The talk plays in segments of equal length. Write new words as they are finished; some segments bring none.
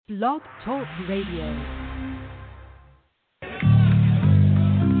Blog Talk Radio.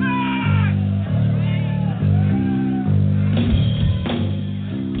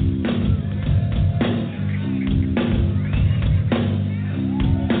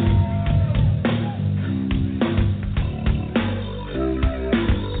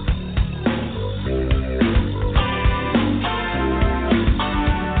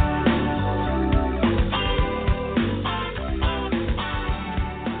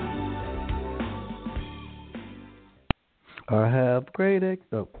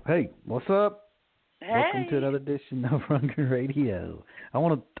 Hey, what's up? Hey. Welcome to another edition of Rundgren Radio.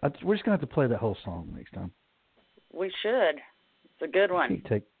 We're just gonna have to play that whole song next time. We should. It's a good one.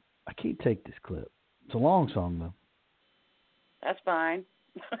 I can't take this clip. It's a long song though. That's fine.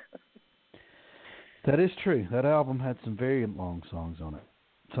 That is true. That album had some very long songs on it.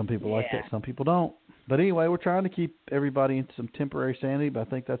 Some people like that, some people don't. But anyway, we're trying to keep everybody in some temporary sanity, but I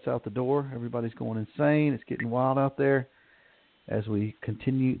think that's out the door. Everybody's going insane. It's getting wild out there. As we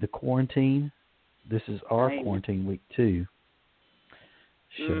continue the quarantine, this is our quarantine week 2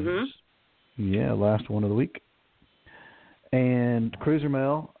 shows. Mm-hmm. Yeah, last one of the week. And Cruiser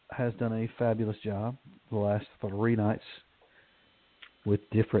Mel has done a fabulous job the last 3 nights with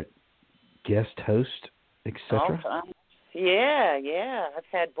different guest hosts, etc. Yeah. I've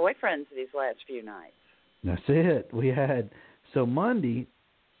had boyfriends these last few nights. That's it. Monday,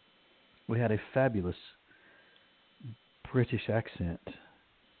 we had a fabulous British accent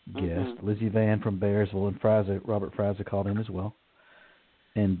guest, Lizzie Van from Bearsville, and Robert Fraser called in as well.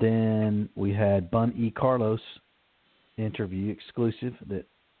 And then we had Bun E. Carlos interview exclusive that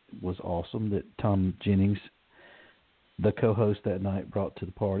was awesome, that Tom Jennings, the co-host that night, brought to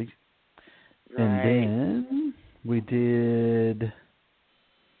the party. Right. And then we did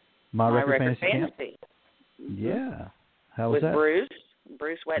My Record Fantasy Camp. Yeah. How was that? With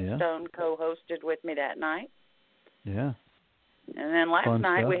Bruce Whetstone co-hosted with me that night. Yeah. And then last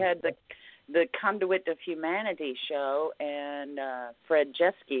night we had the Conduit of Humanity show, and Fred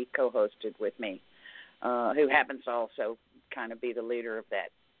Jeske co-hosted with me, who happens to also kind of be the leader of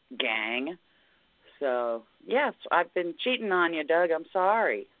that gang. So, yes, I've been cheating on you, Doug. I'm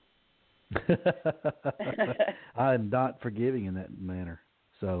sorry. I'm not forgiving in that manner.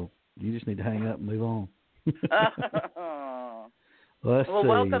 So you just need to hang up and move on. Let's see.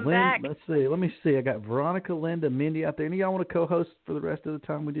 Welcome back. Let's see. Let me see. I got Veronica, Linda, Mindy out there. Any of y'all want to co-host for the rest of the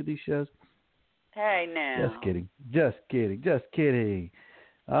time we do these shows? Hey, now. Just kidding.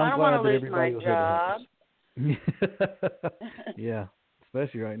 I don't want to lose my job. Yeah,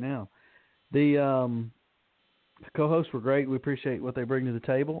 especially right now. The co-hosts were great. We appreciate what they bring to the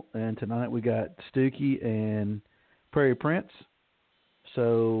table. And tonight we got Stewkey and Prairie Prince.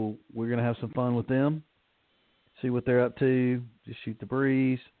 So we're going to have some fun with them. See what they're up to, just shoot the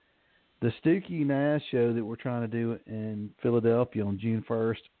breeze. The Stewkey Nash show that we're trying to do in Philadelphia on June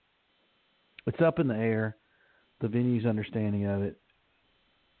 1st, it's up in the air, the venue's understanding of it.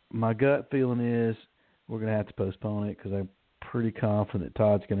 My gut feeling is we're going to have to postpone it because I'm pretty confident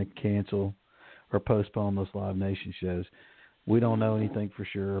Todd's going to cancel or postpone those Live Nation shows. We don't know anything for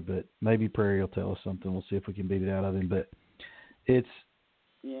sure, but maybe Prairie will tell us something. We'll see if we can beat it out of him. But it's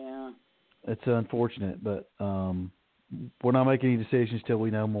unfortunate, but we're not making any decisions till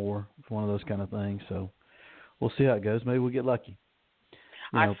we know more. It's one of those kind of things. So we'll see how it goes. Maybe we'll get lucky.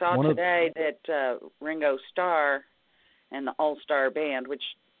 I saw today that Ringo Starr and the All-Star Band, which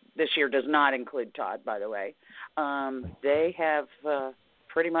this year does not include Todd, by the way, they have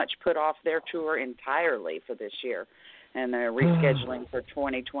pretty much put off their tour entirely for this year, and they're rescheduling for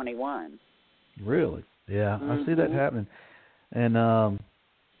 2021. Really? Yeah, I see that happening. And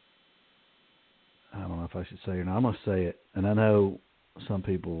I don't know if I should say it or not. I'm going to say it. And I know some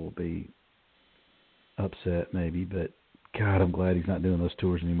people will be upset maybe, but God, I'm glad he's not doing those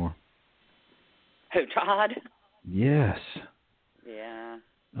tours anymore. Who, Todd? Yes. Yeah.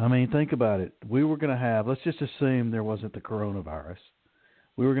 I mean, think about it. We were going to have, let's just assume there wasn't the coronavirus.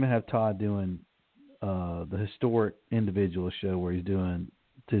 We were going to have Todd doing the historic individual show where he's doing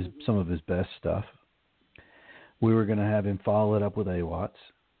some of his best stuff. We were going to have him follow it up with AWATS.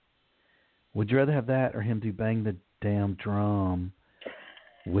 Would you rather have that or him to bang the damn drum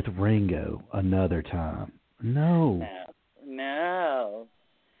with Ringo another time? No. No.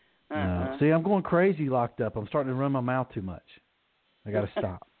 See, I'm going crazy locked up. I'm starting to run my mouth too much. I got to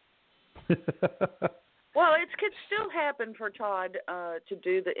stop. Well, it could still happen for Todd to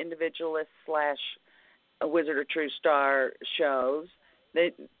do the individualist / Wizard of True Star shows.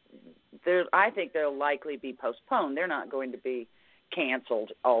 I think they'll likely be postponed. They're not going to be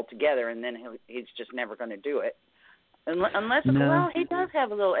canceled altogether, and then he's just never going to do it. Unless, No. well, he does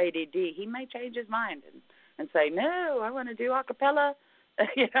have a little ADD. He may change his mind and say, no, I want to do a cappella,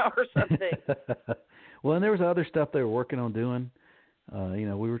 or something. Well, and there was other stuff they were working on doing.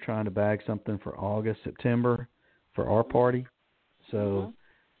 We were trying to bag something for August, September for our party. So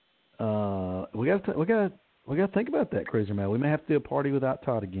we got to think about that, Cruiser Mail. We may have to do a party without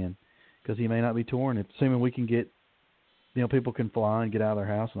Todd again because he may not be touring. Assuming we can get, people can fly and get out of their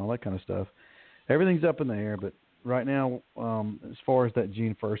house and all that kind of stuff. Everything's up in the air, but right now, as far as that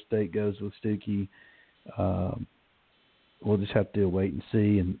June 1st date goes with Stewkey, we'll just have to wait and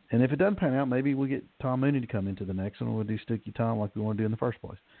see. And if it doesn't pan out, maybe we'll get Tom Mooney to come into the next one, and we'll do Stewkey Tom like we want to do in the first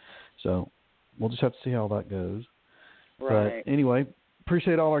place. So we'll just have to see how that goes. Right. But anyway,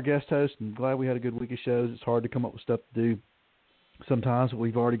 appreciate all our guest hosts, and glad we had a good week of shows. It's hard to come up with stuff to do sometimes, but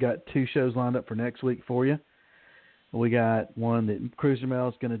we've already got 2 shows lined up for next week for you. We got one that Cruiser Mail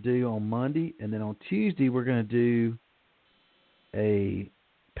is going to do on Monday, and then on Tuesday we're going to do a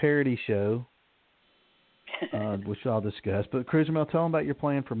parody show, which I'll discuss. But Cruiser Mail, tell them about your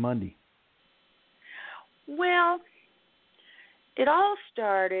plan for Monday. Well, it all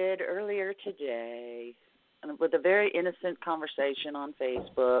started earlier today with a very innocent conversation on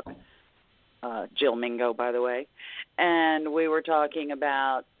Facebook, Jill Mingo, by the way, and we were talking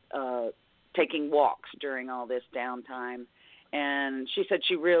about taking walks during all this downtime, and she said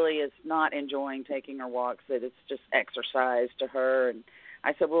she really is not enjoying taking her walks, that it's just exercise to her. And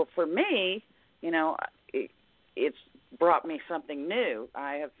I said, well, for me, it's brought me something new.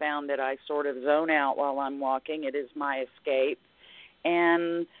 I have found that I sort of zone out while I'm walking. It is my escape.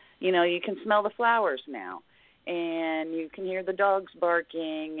 And, you can smell the flowers now, and you can hear the dogs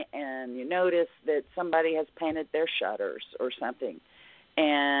barking, and you notice that somebody has painted their shutters or something.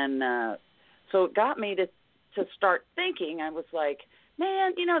 And so it got me to start thinking. I was like,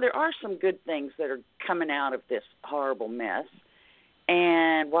 man, there are some good things that are coming out of this horrible mess.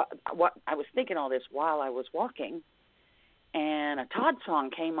 And what I was thinking all this while I was walking, and a Todd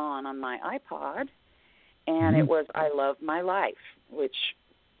song came on my iPod, and it was I Love My Life, which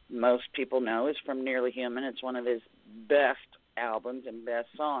most people know is from Nearly Human. It's one of his best albums and best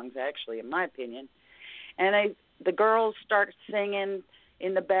songs, actually, in my opinion. And the girls start singing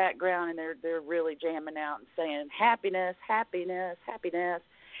in the background, and they're really jamming out and saying happiness, happiness, happiness.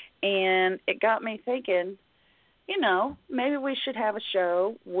 And it got me thinking, maybe we should have a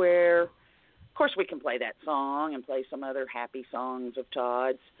show where, of course, we can play that song and play some other happy songs of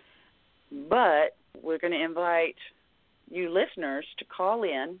Todd's, but we're going to invite you listeners to call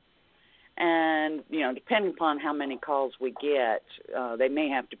in, and, depending upon how many calls we get, they may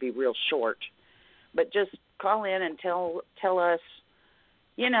have to be real short, but just call in and tell us,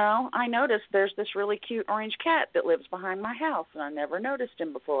 I noticed there's this really cute orange cat that lives behind my house, and I never noticed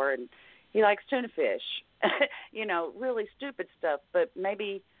him before, and he likes tuna fish. Really stupid stuff, but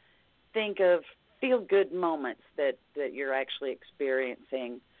maybe think of feel-good moments that you're actually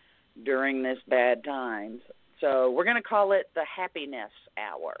experiencing during this bad times. So we're going to call it the Happiness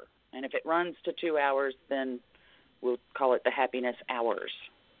Hour, and if it runs to 2 hours, then we'll call it the Happiness Hours.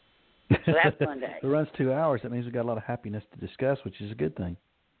 So that's Monday. If it runs 2 hours, that means we've got a lot of happiness to discuss, which is a good thing.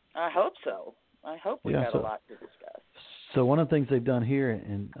 I hope so. I hope we've got a lot to discuss. So one of the things they've done here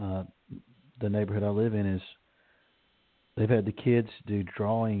in the neighborhood I live in is they've had the kids do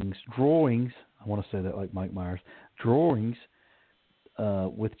drawings, I want to say that like Mike Myers, drawings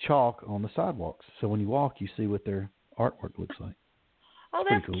with chalk on the sidewalks. So when you walk, you see what their artwork looks like. Oh,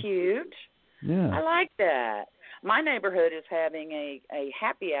 that's cool. Cute. Yeah. I like that. My neighborhood is having a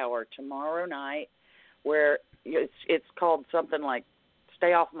happy hour tomorrow night where it's called something like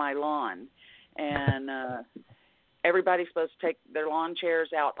Stay Off My Lawn. And everybody's supposed to take their lawn chairs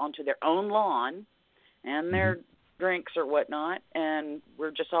out onto their own lawn and their drinks or whatnot, and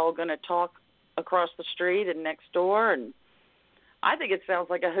we're just all going to talk across the street and next door, and I think it sounds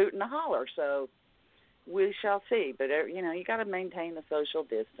like a hoot and a holler, so we shall see. But, you got to maintain the social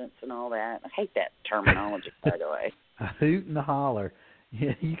distance and all that. I hate that terminology, by the way. A hoot and a holler.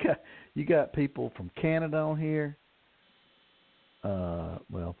 Yeah, you got people from Canada on here,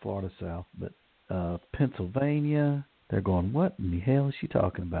 Florida South, but Pennsylvania. They're going, what in the hell is she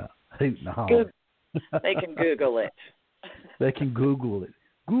talking about? Hoot and a holler. They can Google it. They can Google it.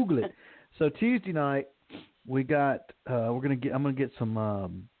 Google it. So Tuesday night we got I'm gonna get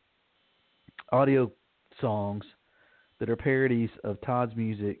some audio songs that are parodies of Todd's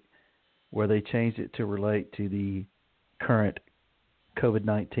music, where they changed it to relate to the current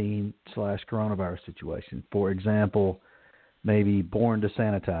COVID-19 / coronavirus situation. For example, maybe Born to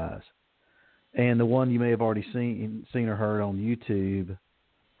Sanitize. And the one you may have already seen or heard on YouTube,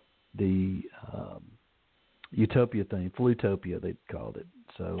 the Utopia thing, Flutopia they called it.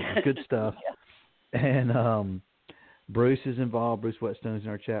 So good stuff. Yeah. And Bruce is involved. Bruce Whetstone's in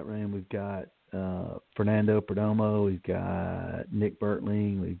our chat room. We've got Fernando Perdomo. We've got Nick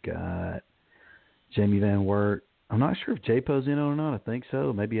Bertling. We've got Jamie Van Wert. I'm not sure if J-Po's in or not. I think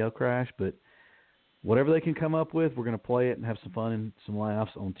so. Maybe El Crash. But whatever they can come up with, we're going to play it and have some fun and some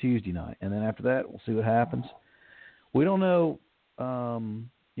laughs on Tuesday night. And then after that, we'll see what happens. We don't know,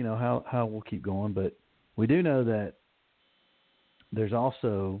 how we'll keep going, but we do know that there's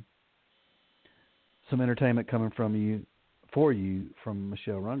also some entertainment coming from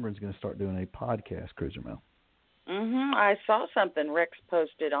Michelle Rundgren's going to start doing a podcast, Cruiser Mail. I saw something Rex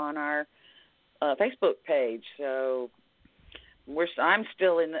posted on our Facebook page. So I'm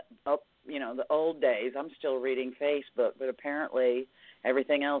still in the old days. I'm still reading Facebook, but apparently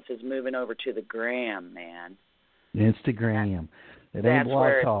everything else is moving over to the gram, man. Instagram. It ain't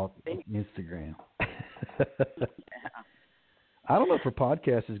Blog Talk. Instagram. Yeah. I don't know if her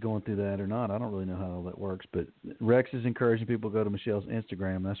podcast is going through that or not. I don't really know how all that works, but Rex is encouraging people to go to Michelle's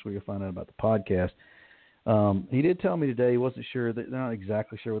Instagram. That's where you'll find out about the podcast. He did tell me today he wasn't sure. They're not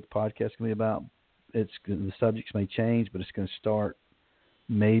exactly sure what the podcast is going to be about. The subjects may change, but it's going to start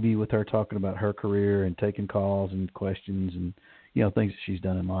maybe with her talking about her career and taking calls and questions and things that she's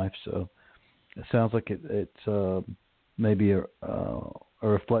done in life. So it sounds like it's maybe a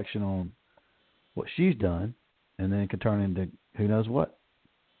reflection on what she's done, and then it could turn into who knows what.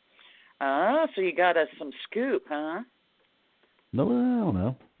 So you got us some scoop, huh? No, I don't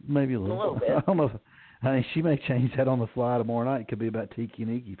know. Maybe a little bit. I don't know. She may change that on the fly tomorrow night. It could be about Tiki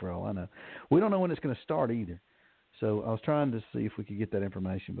and Iki for all I know. We don't know when it's going to start either. So I was trying to see if we could get that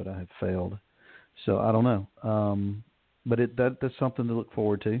information, but I have failed. So I don't know. But that's something to look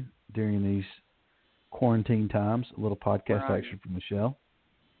forward to during these quarantine times. A little podcast action from Michelle.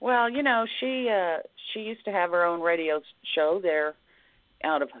 Well, she used to have her own radio show there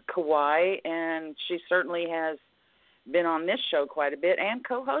out of Kauai, and she certainly has been on this show quite a bit and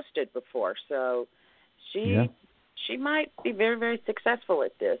co-hosted before. So she might be very, very successful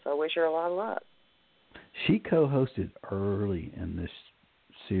at this. I wish her a lot of luck. She co-hosted early in this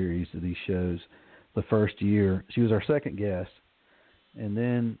series of these shows the first year. She was our second guest, and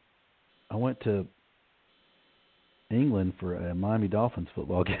then I went to England for a Miami Dolphins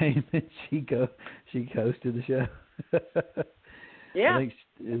football game, and she hosted the show. Yeah, I think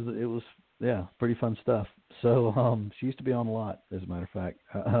it was pretty fun stuff. So she used to be on a lot, as a matter of fact.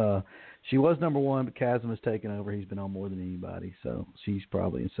 She was number one, but Chasm has taken over. He's been on more than anybody, so she's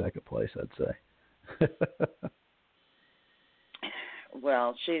probably in second place, I'd say.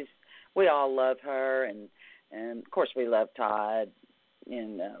 Well, we all love her, and of course we love Todd.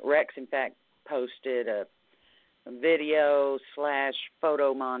 And Rex, in fact, posted a video /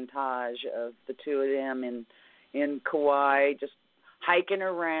 photo montage of the two of them in Kauai, just hiking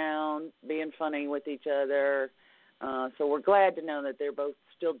around, being funny with each other. So we're glad to know that they're both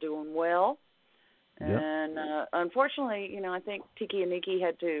still doing well. Yep. And unfortunately, I think Tiki and Iki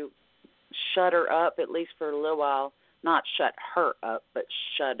had to shut her up, at least for a little while. Not shut her up, but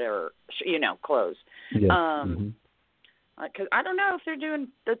shut her, close. Yeah. Because I don't know if they're doing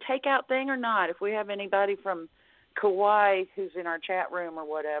the takeout thing or not. If we have anybody from Kauai who's in our chat room or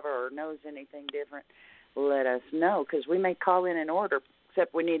whatever, or knows anything different, let us know, because we may call in an order,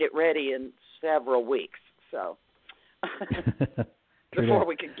 except we need it ready in several weeks. So before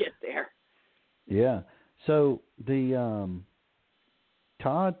we can get there. Yeah. So the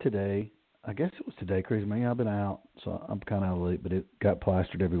Todd today, I guess it was today, Chris. I've been out, so I'm kind of out of the loop, but it got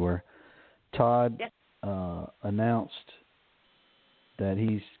plastered everywhere. Todd announced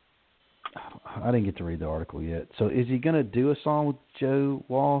that I didn't get to read the article yet. So is he going to do a song with Joe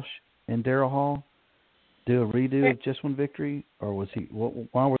Walsh and Daryl Hall? Do a redo of Just One Victory? Or was he?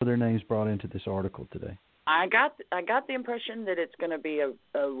 Why were their names brought into this article today? I got the impression that it's going to be a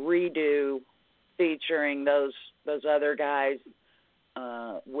redo featuring those other guys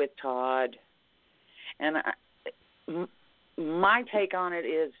with Todd. And my take on it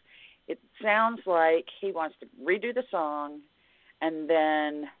is, it sounds like he wants to redo the song and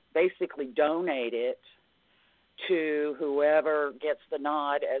then basically donate it to whoever gets the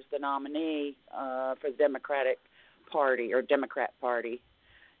nod as the nominee for the Democrat Party.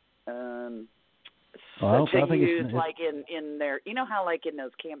 I think use it's like in their, how like in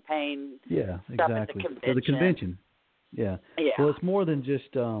those campaign stuff exactly. at the convention. For the convention. Yeah. Well, it's more than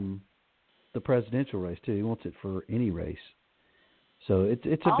just the presidential race too. He wants it for any race. So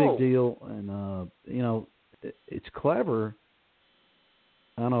it's a big deal, and it's clever.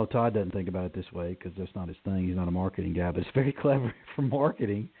 I know Todd doesn't think about it this way because that's not his thing. He's not a marketing guy, but it's very clever for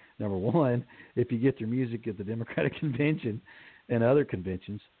marketing. Number one, if you get your music at the Democratic Convention and other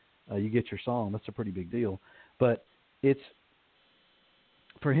conventions, you get your song. That's a pretty big deal. But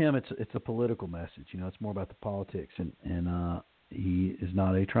for him, it's a political message. It's more about the politics, and he is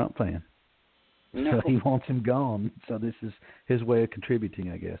not a Trump fan. No. So he wants him gone. So this is his way of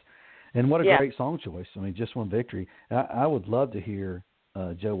contributing, I guess. And what a great song choice. I mean, Just One Victory. I would love to hear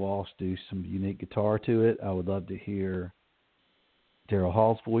Joe Walsh do some unique guitar to it. I would love to hear Daryl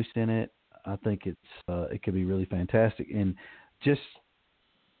Hall's voice in it. I think it could be really fantastic. And just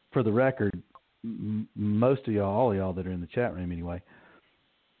for the record, most of y'all, all of y'all that are in the chat room anyway,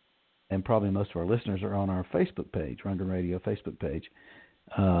 and probably most of our listeners are on our Facebook page, Rundgren Radio Facebook page.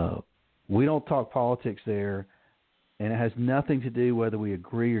 We don't talk politics there, and it has nothing to do whether we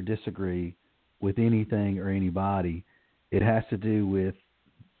agree or disagree with anything or anybody. It has to do with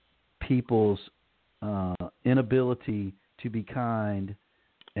people's inability to be kind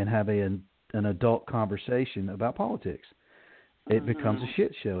and have an adult conversation about politics. It becomes a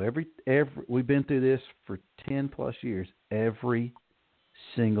shit show. We've been through this for 10 plus years. Every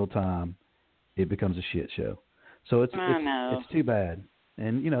single time it becomes a shit show. So it's too bad.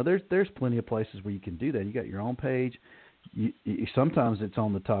 And there's plenty of places where you can do that. You got your own page. Sometimes it's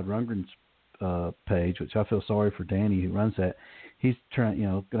on the Todd Rundgren's page, which I feel sorry for Danny who runs that. He's trying,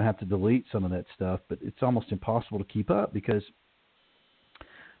 going to have to delete some of that stuff, but it's almost impossible to keep up because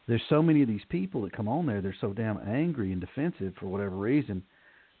there's so many of these people that come on there. They're so damn angry and defensive for whatever reason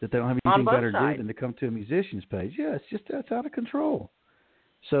that they don't have anything better to do than to come to a musician's page. Yeah, it's out of control.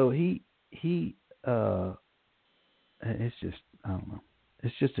 So it's just, I don't know.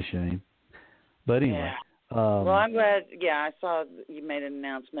 It's just a shame. But anyway. Yeah. Well, I'm glad. Yeah, I saw you made an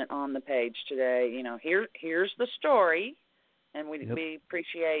announcement on the page today. Here's the story, and we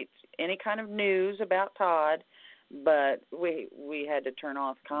appreciate any kind of news about Todd, but we had to turn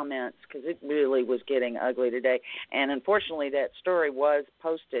off comments because it really was getting ugly today. And unfortunately, that story was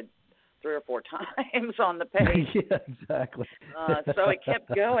posted 3 or 4 times on the page. Yeah, exactly. So it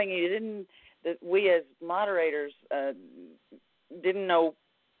kept going. We as moderators didn't know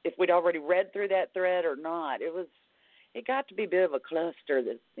if we'd already read through that thread or not. It got to be a bit of a cluster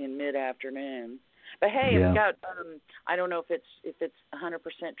in mid-afternoon. But hey, we got I don't know if it's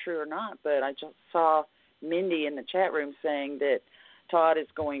 100% true or not, but I just saw Mindy in the chat room saying that Todd is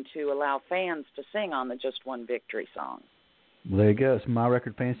going to allow fans to sing on the Just One Victory song. Well, there you go. It's My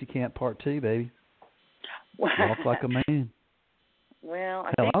Record Fantasy Camp Part 2, baby. Walk like a man. Well,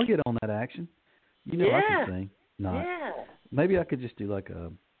 I'll get on that action. I can sing. Yeah. Maybe I could just do like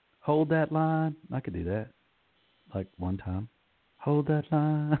a hold that line. I could do that. Like one time. Hold that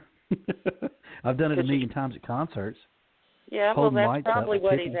line. I've done it a million times at concerts. Yeah, well, that's probably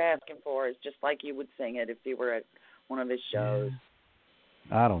what he's asking for, is just like you would sing it if you were at one of his shows.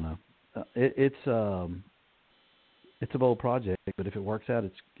 Yeah. I don't know. It's a bold project, but if it works out,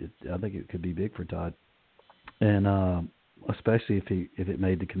 I think it could be big for Todd, and especially if it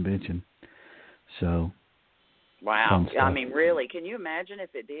made the convention. So. Wow. I mean, really, can you imagine if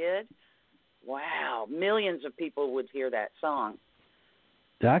it did? Wow. Millions of people would hear that song.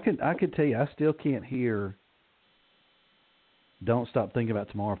 I could tell you, I still can't hear Don't Stop Thinking About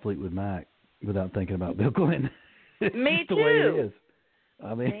Tomorrow, Fleetwood Mac, without thinking about Bill Clinton. Me too. The way it is.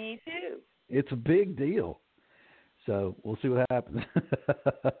 I mean, me too. It's a big deal. So we'll see what happens.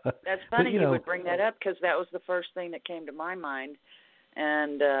 That's funny you would bring that up because that was the first thing that came to my mind.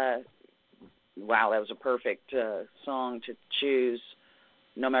 And, wow, that was a perfect song to choose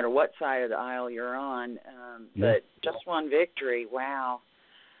no matter what side of the aisle you're on. But Just One Victory, wow.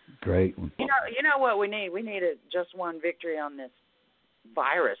 Great one. You know what we need? We need a Just One Victory on this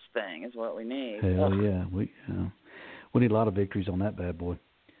virus thing is what we need. Hell yeah. We need a lot of victories on that bad boy.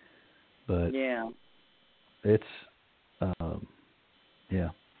 But it's,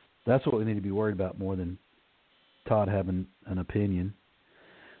 that's what we need to be worried about more than Todd having an opinion.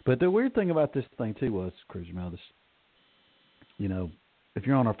 But the weird thing about this thing, too, was, Cruiser Mel, if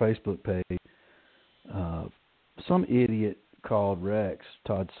you're on our Facebook page, some idiot called Rex,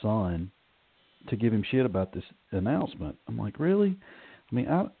 Todd's son, to give him shit about this announcement. I'm like, really? I mean,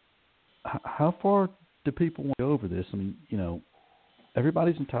 how far do people want to go over this? I mean,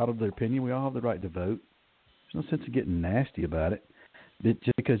 everybody's entitled to their opinion. We all have the right to vote. There's no sense in getting nasty about it.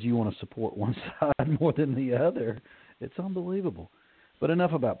 Just because you want to support one side more than the other, it's unbelievable. But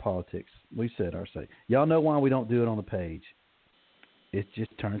enough about politics. We said our say. Y'all know why we don't do it on the page. It just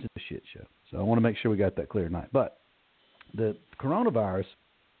turns into a shit show. So I want to make sure we got that clear tonight. But the coronavirus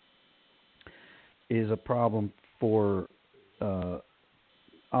is a problem for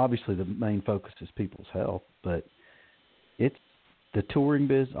obviously the main focus is people's health, but it's the touring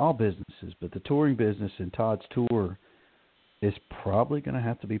business, all businesses, but the touring business and Todd's tour is probably going to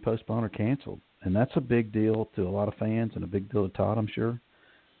have to be postponed or canceled. And that's a big deal to a lot of fans and a big deal to Todd, I'm sure.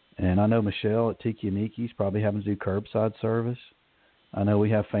 And I know Michelle at Tiki and Niki's probably having to do curbside service. I know we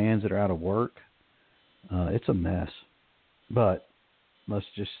have fans that are out of work. It's a mess. But let's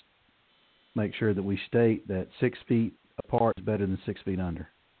just make sure that we state that 6 feet apart is better than 6 feet under.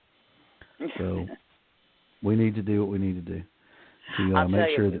 So we need to do what we need to do to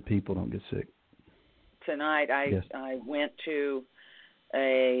make sure that people don't get sick. Tonight I went to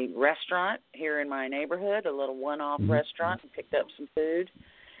a restaurant here in my neighborhood, a little one-off restaurant, and picked up some food.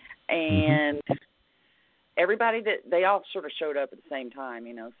 And everybody, they all sort of showed up at the same time,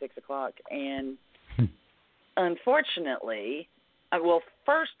 6 o'clock. And unfortunately,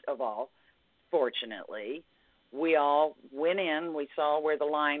 first of all, fortunately, we all went in. We saw where the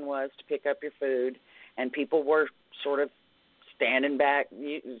line was to pick up your food, and people were sort of standing back,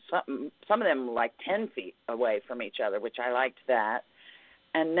 some of them like 10 feet away from each other, which I liked that.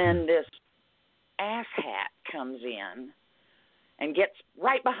 And then this asshat comes in and gets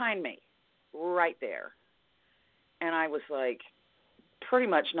right behind me, right there. And I was like pretty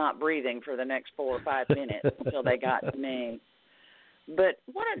much not breathing for the next 4 or 5 minutes until they got to me. But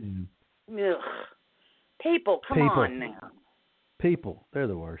what people, come on now. People, they're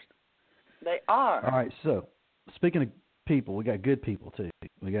the worst. They are. All right, so speaking of people, we got good people too.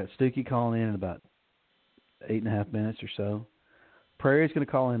 We got Stewkey calling in about 8.5 minutes or so. Prairie's going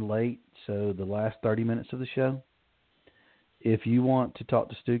to call in late, so the last 30 minutes of the show. If you want to talk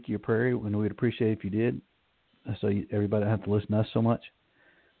to Stewkey or Prairie, and we'd appreciate if you did, so everybody don't have to listen to us so much,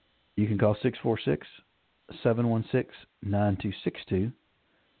 you can call 646-716-9262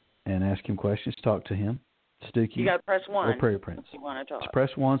 and ask him questions, talk to him, Stewkey. You got to press 1 or Prairie Prince. If you want to talk. Just press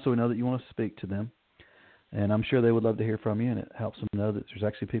 1 so we know that you want to speak to them. And I'm sure they would love to hear from you, and it helps them know that there's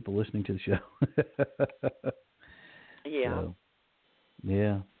actually people listening to the show. Yeah. So,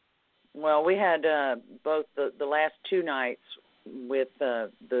 yeah. Well, we had both the last 2 nights with the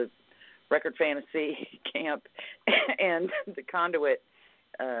Record Fantasy Camp and the conduits.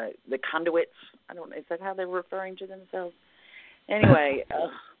 I don't know, is that how they're referring to themselves? Anyway, oh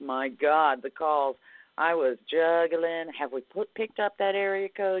my God, the calls. I was juggling. Have we picked up that area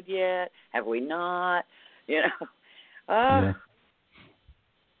code yet? Have we not? Yeah.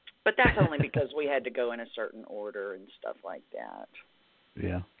 But that's only because we had to go in a certain order and stuff like that.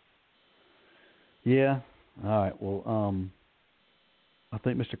 Yeah. Yeah. All right. Well, I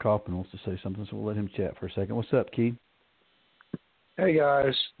think Mr. Kaufman wants to say something, so we'll let him chat for a second. What's up, Key? Hey,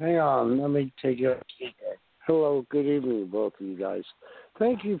 guys. Hang on. Let me take you up. Hello. Good evening, both of you guys.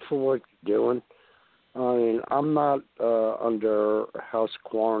 Thank you for what you're doing. I mean, I'm not under house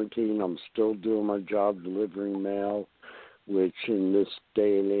quarantine. I'm still doing my job delivering mail, which in this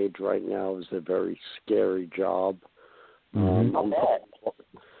day and age right now is a very scary job. I'm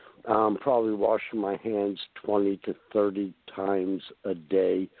probably washing my hands 20 to 30 times a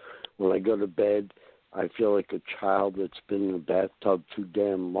day. When I go to bed, I feel like a child that's been in the bathtub too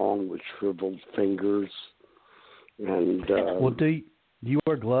damn long with shriveled fingers. And well, do you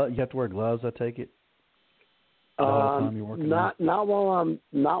wear gloves? You have to wear gloves, I take it. Not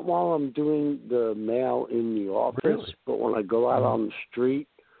while I'm doing the mail in the office, really? But when I go out on the street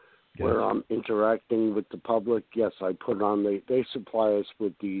where I'm interacting with the public, yes, I put on. They supply us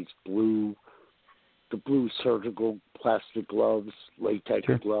with these blue surgical plastic gloves, latex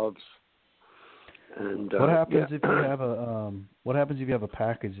gloves. And what happens if you have what happens if you have a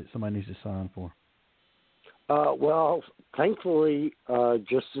package that somebody needs to sign for? Well, thankfully,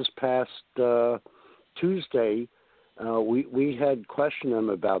 just this past Tuesday, we had questioned them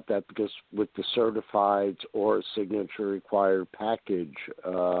about that because with the certified or signature required package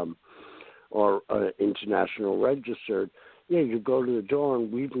or international registered, you go to the door,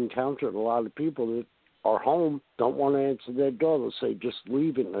 and we've encountered a lot of people that are home, don't want to answer their door. They'll say, just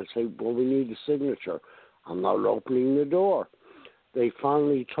leave it. And I say, well, we need a signature. I'm not opening the door. They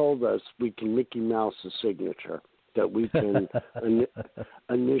finally told us we can Mickey Mouse a signature, that we can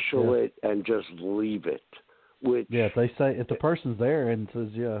initial it and just leave it. Which, if they say, if the person's there and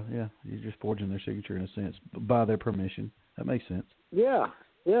says, you're just forging their signature in a sense, by their permission. That makes sense. Yeah,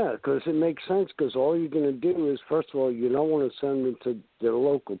 because it makes sense, because all you're going to do is, first of all, you don't want to send them to their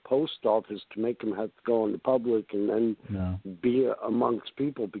local post office to make them have to go in the public and then be amongst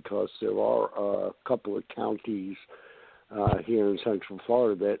people, because there are a couple of counties here in Central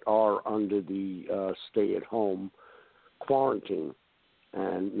Florida that are under the stay-at-home quarantine,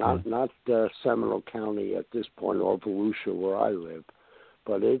 and not Seminole County at this point, or Volusia where I live,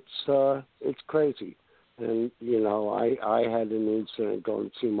 But it's crazy. And, I had an incident going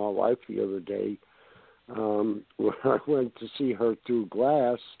to see my wife the other day where I went to see her through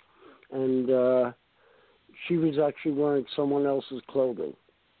glass, and she was actually wearing someone else's clothing.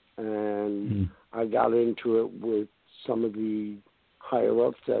 And I got into it with some of the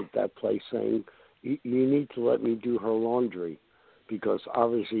higher-ups at that place saying, you need to let me do her laundry, because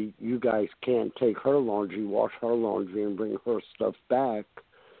obviously you guys can't take her laundry, wash her laundry, and bring her stuff back.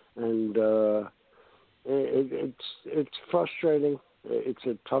 And it's frustrating. It's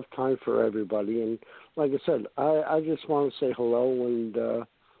a tough time for everybody. And like I said, I just want to say hello and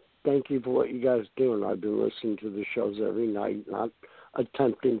thank you for what you guys do. And I've been listening to the shows every night, not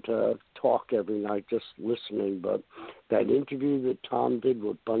attempting to talk every night, just listening. But that interview that Tom did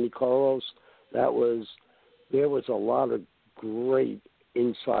with Bunny Carlos, there was a lot of great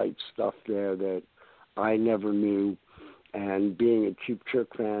inside stuff there that I never knew. And being a Cheap Trick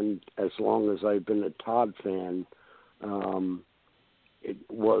fan, as long as I've been a Todd fan,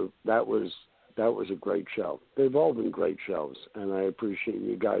 that was a great show. They've all been great shows, and I appreciate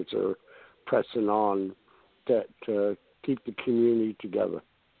you guys are pressing on to keep the community together.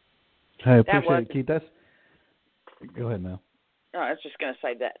 I appreciate it, Keith. Go ahead, Mel. No, I was just going to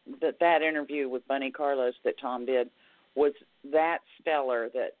say that interview with Bunny Carlos that Tom did was that stellar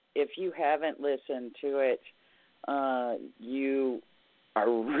that if you haven't listened to it, you are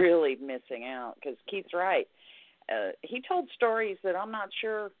really missing out, because Keith's right. He told stories that I'm not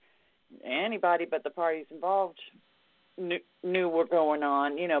sure anybody but the parties involved knew were going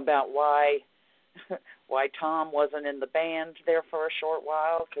on, about why Tom wasn't in the band there for a short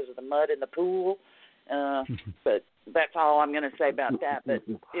while because of the mud in the pool. But that's all I'm going to say about that. But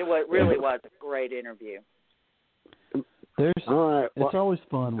it really was a great interview. It's always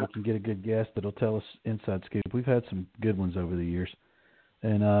fun when we can get a good guest that'll tell us inside scoop. We've had some good ones over the years,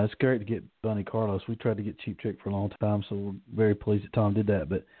 and it's great to get Bunny Carlos. We tried to get Cheap Trick for a long time, so we're very pleased that Tom did that.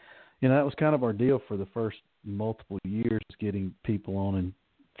 But that was kind of our deal for the first multiple years, getting people on and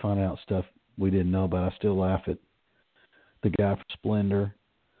finding out stuff we didn't know about. I still laugh at the guy from Splendor.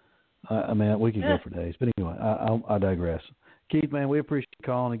 I mean, we could go for days, but anyway, I digress. Keith, man, we appreciate you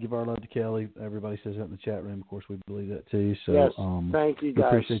calling and give our love to Kelly. Everybody says that in the chat room. Of course, we believe that too. So, yes, thank you,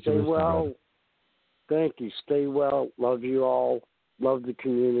 guys. Stay well. Brother. Thank you. Stay well. Love you all. Love the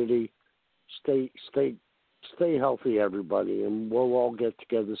community. Stay healthy, everybody, and we'll all get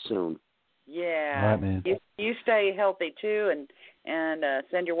together soon. Yeah. All right, man. You stay healthy too, and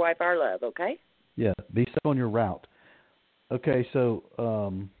send your wife our love, okay? Yeah. Be safe on your route. Okay, so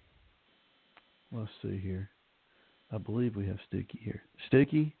let's see here. I believe we have Stewkey here.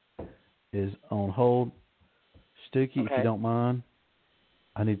 Stewkey is on hold. Stewkey, if you don't mind,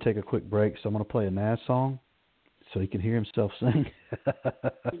 I need to take a quick break, so I'm going to play a Nas song so he can hear himself sing.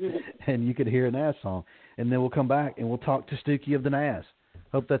 And you can hear a Nas song. And then we'll come back and we'll talk to Stewkey of the Nas.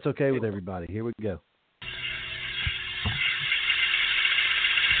 Hope that's okay with everybody. Here we go.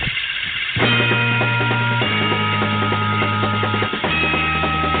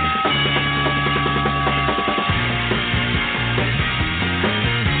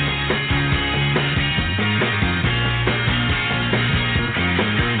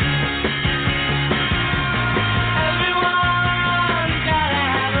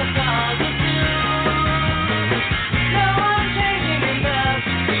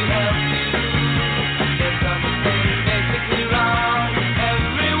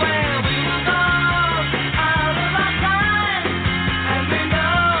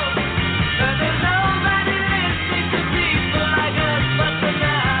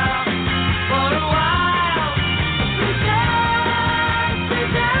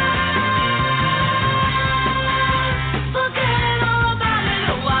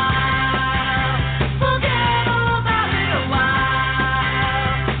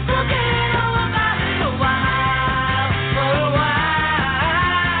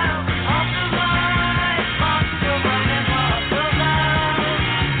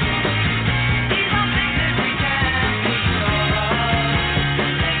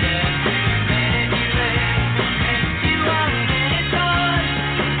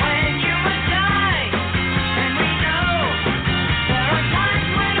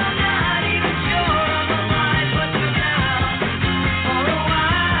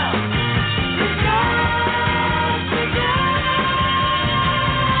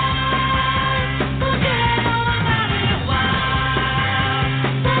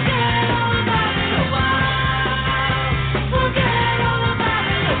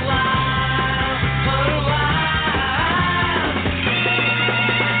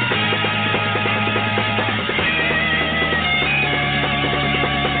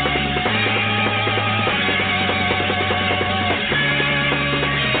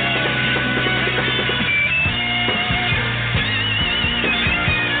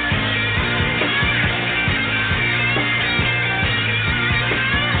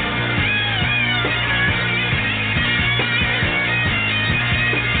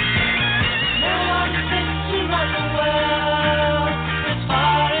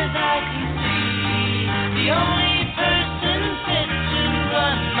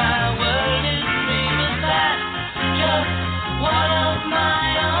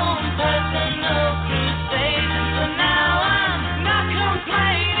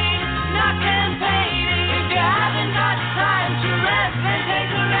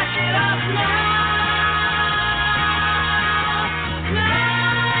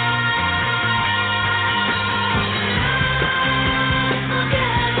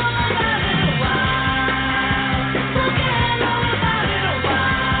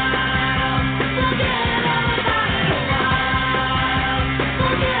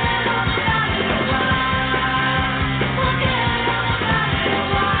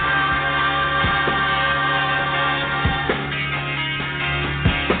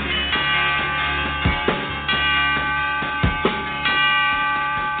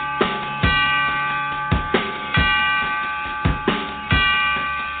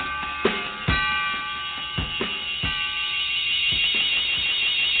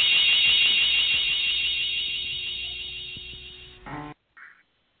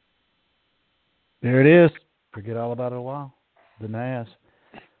 There it is. Forget all about it a while. The NAS.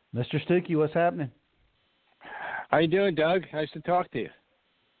 Mr. Stewkey, what's happening? How you doing, Doug? Nice to talk to you.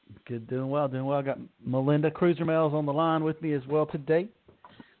 Good, doing well, doing well. I got Melinda Cruiser Mel's on the line with me as well today.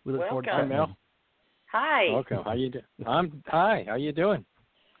 We look forward to Welcome. Mel. Hi. Welcome. How you doing? Hi. How you doing?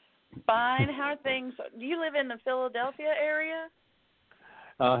 Fine. How are things? Do you live in the Philadelphia area?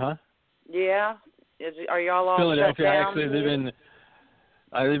 Uh-huh. Yeah. Are y'all all Philadelphia. shut down?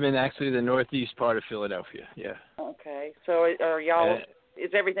 I live in actually the northeast part of Philadelphia. Yeah. Okay. So are y'all? Is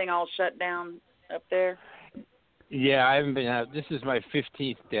everything all shut down up there? Yeah, I haven't been out. This is my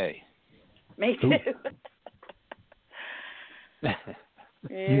 15th day. Me too.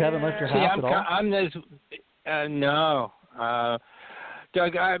 You haven't left your house at all? No.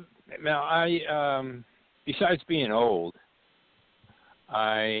 Doug, besides being old,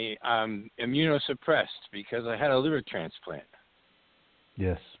 I'm immunosuppressed because I had a liver transplant.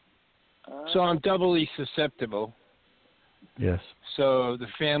 Yes. So I'm doubly susceptible. Yes. So the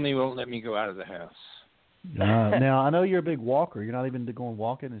family won't let me go out of the house. Now, I know you're a big walker. You're not even going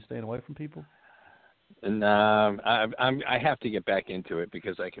walking and staying away from people? And I have to get back into it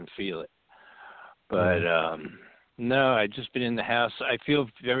because I can feel it. But no, I've just been in the house. I feel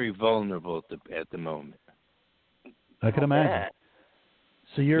very vulnerable at the moment. I can imagine.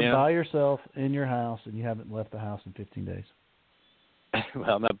 So you're by yourself in your house, and you haven't left the house in 15 days?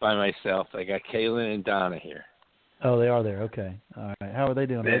 Well, I'm not by myself. I got Kaylin and Donna here. Oh, they are there. Okay. All right. How are they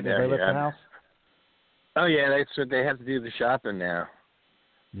doing? Have they left the house? Oh, yeah. That's what they have to do, the shopping now.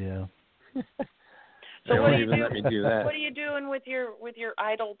 Yeah. So what even let me do that. What are you doing with your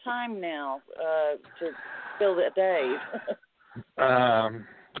idle time now to fill the day?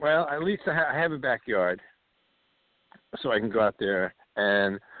 Well, at least I have a backyard, so I can go out there,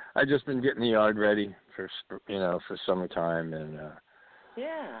 and I've just been getting the yard ready for summertime and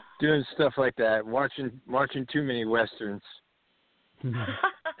doing stuff like that. Watching too many westerns. I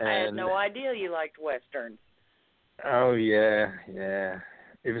had no idea you liked westerns. Oh yeah.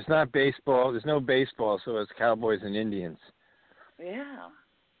 If it's not baseball, there's no baseball, so it's cowboys and Indians. Yeah.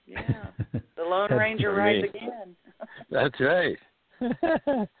 The Lone Ranger rides again. That's right.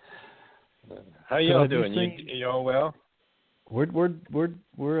 How y'all doing? You all well?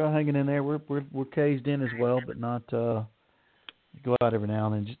 We're hanging in there. We're caged in as well, but not go out every now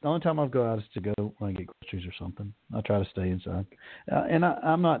and then. Just the only time I go out is to go when I get groceries or something. I try to stay inside. And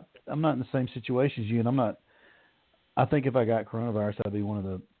I'm not in the same situation as you, and I'm not. I think if I got coronavirus, I'd be one of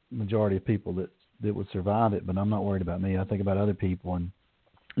the majority of people that would survive it. But I'm not worried about me. I think about other people, and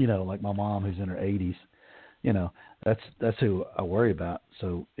like my mom who's in her 80s. That's who I worry about.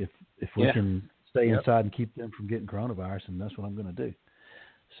 So if we can stay inside and keep them from getting coronavirus, and that's what I'm going to do.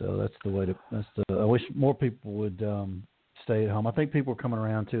 So that's the way I wish more people would stay at home. I think people are coming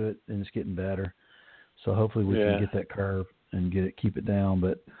around to it, and it's getting better. So hopefully we can get that curve and keep it down.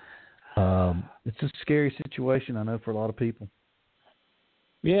 But it's a scary situation, I know, for a lot of people.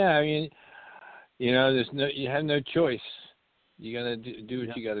 Yeah, I mean, you have no choice. You got to do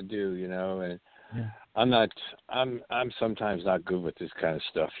what you got to do, and I'm sometimes not good with this kind of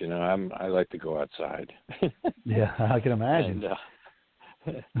stuff, I like to go outside. Yeah, I can imagine.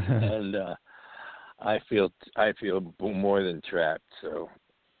 And I feel more than trapped. So,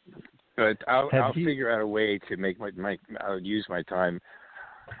 but I'll figure out a way to make I'll use my time.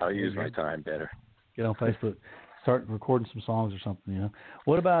 I'll use my time better. Get on Facebook, start recording some songs or something.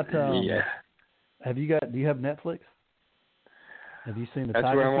 What about? Do you have Netflix? Have you seen the? That's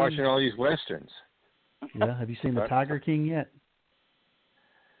Tiger where I'm King? watching all these westerns. Yeah, have you seen the Tiger King yet?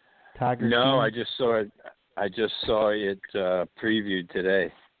 Tiger King? No, I just saw it. I just saw it previewed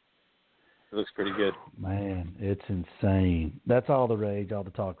today. It looks pretty good. Man, it's insane. That's all the rage, all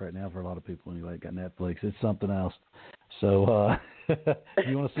the talk right now for a lot of people anyway. Got Netflix. It's something else. So if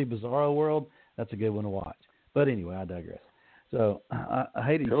you want to see Bizarro World, that's a good one to watch. But anyway, I digress. So I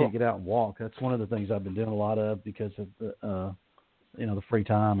hate that you can't get out and walk. That's one of the things I've been doing a lot of because of the free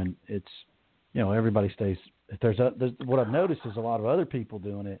time, and it's everybody stays. There's what I've noticed is a lot of other people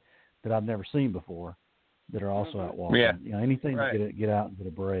doing it that I've never seen before that are also out walking. Yeah. Anything to get out and get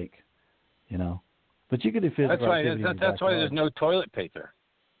a break. But you could do physical activity. That's why there's no toilet paper.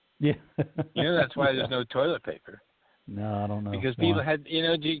 Yeah. That's why there's no toilet paper. No, I don't know. Because people had,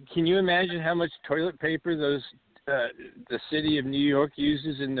 can you imagine how much toilet paper the city of New York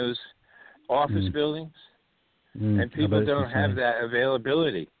uses in those office buildings? And people don't have that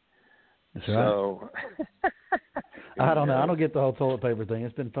availability. That's so I don't know. I don't get the whole toilet paper thing.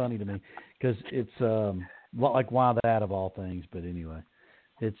 It's been funny to me because it's like why that of all things. But anyway,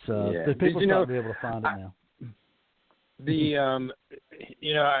 it's people start to be able to find it now. The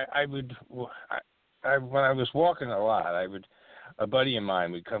when I was walking a lot, a buddy of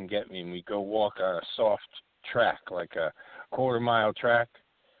mine would come get me, and we'd go walk on a soft track, like a quarter-mile track.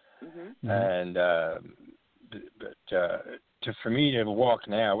 Mm-hmm. And for me to walk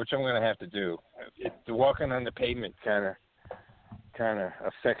now, which I'm going to have to do, the walking on the pavement kind of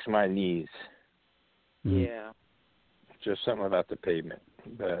affects my knees. Yeah. Just something about the pavement,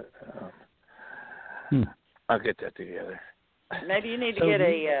 but I'll get that together. Maybe you need to get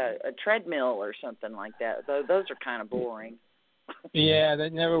a treadmill or something like that. Those are kind of boring. Yeah,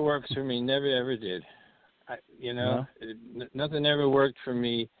 that never works for me. Never ever did. Nothing ever worked for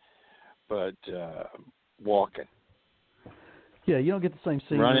me, but walking. Yeah, you don't get the same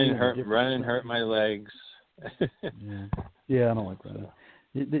scenery. Running hurt my legs. Yeah, I don't like running.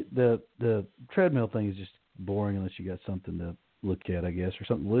 The treadmill thing is just boring unless you got something to look at, I guess, or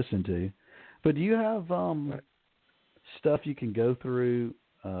something to listen to. But do you have stuff you can go through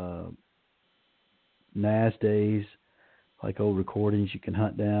NAS days, like old recordings you can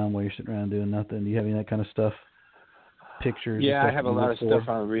hunt down while you're sitting around doing nothing? Do you have any of that kind of stuff? Pictures? Yeah, I have a lot of stuff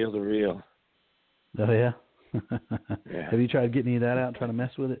on reel to reel. Oh, yeah? Yeah. Have you tried getting any of that out and trying to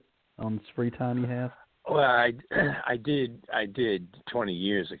mess with it on this free time you have? Well, I did 20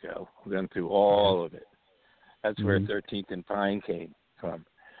 years ago. We went through all of it. That's where 13th and Pine came from.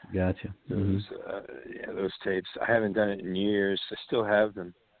 Gotcha. Those tapes. I haven't done it in years. I still have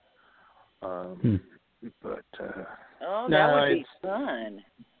them. But that would be fun.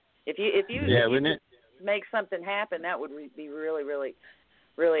 If you make something happen, that would be really, really,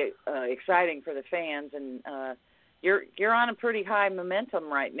 really exciting for the fans. And you're on a pretty high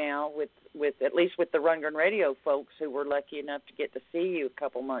momentum right now with at least with the Rundgren Radio folks who were lucky enough to get to see you a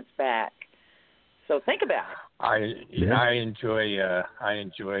couple months back. So think about it. I enjoy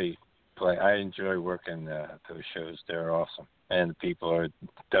working those shows. They're awesome, and the people are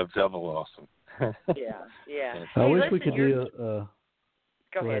double awesome. Yeah. I wish we could do Go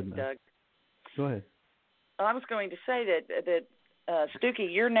ahead, Doug. Go ahead. I was going to say that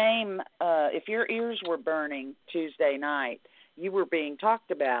Stewkey, your name, if your ears were burning Tuesday night, you were being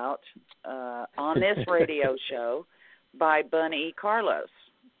talked about on this radio show by Bun E. Carlos.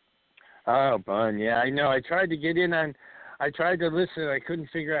 Oh, Bun, yeah, I know. I tried to get in on. I tried to listen. I couldn't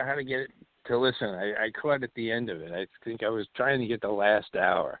figure out how to get it to listen. I caught at the end of it. I think I was trying to get the last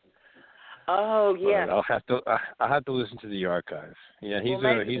hour. Oh, yeah. But I'll have to listen to the archive. Yeah, he's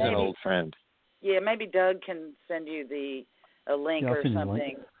an old friend. Yeah, maybe Doug can send you a link or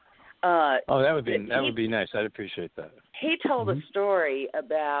something. That would be nice. I'd appreciate that. He told a story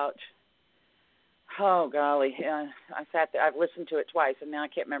about. Oh golly, I sat there. I've listened to it twice, and now I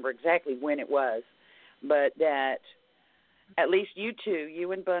can't remember exactly when it was, but that at least you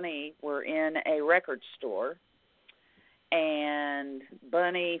and Bunny, were in a record store, and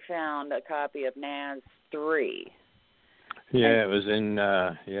Bunny found a copy of NAS 3. Yeah, it was in.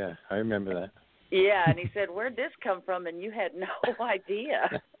 I remember that. Yeah, and he said, "Where'd this come from?" And you had no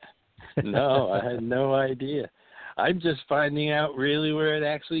idea. No, I had no idea. I'm just finding out really where it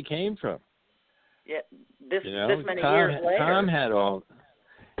actually came from. Yeah, this many years later. Tom had all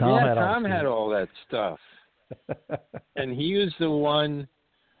that stuff. And he was the one,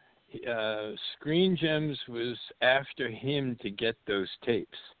 Screen Gems was after him to get those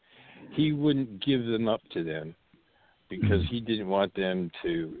tapes. He wouldn't give them up to them because he didn't want them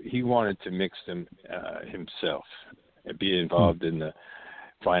to, he wanted to mix them himself and be involved in the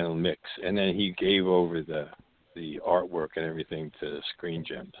final mix. And then he gave over the artwork and everything to Screen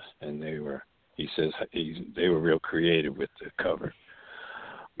Gems, and they were real creative with the cover.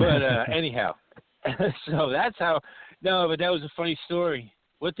 But anyhow, so that's how. No, but that was a funny story.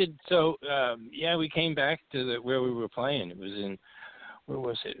 We came back to where we were playing. It was in, where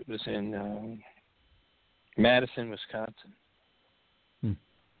was it? It was in Madison, Wisconsin.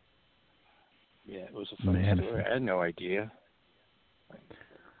 Yeah, it was a funny story. I had no idea.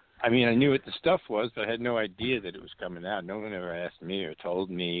 I mean, I knew what the stuff was, but I had no idea that it was coming out. No one ever asked me or told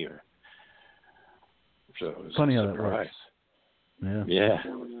me, so it was funny a how surprise. That works. Yeah.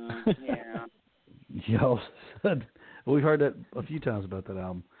 Yeah. We've heard that a few times about that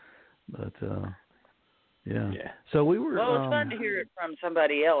album, but yeah. So we were. Well, it's fun to hear it from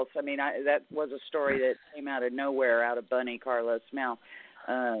somebody else. I mean, that was a story that came out of nowhere, out of Bunny Carlos' mouth.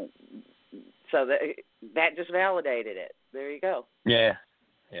 So that just validated it. There you go. Yeah.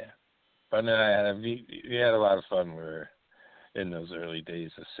 But we had a lot of fun. We were in those early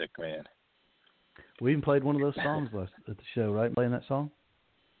days of Sick Man. We even played one of those songs at the show, right? Playing that song?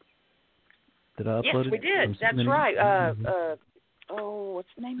 Did I upload it? Yes, we did. That's right. What's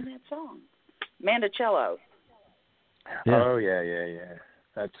the name of that song? Mandocello. Yeah. Oh, yeah.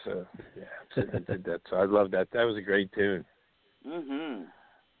 That's I did that. So I love that. That was a great tune. Mhm.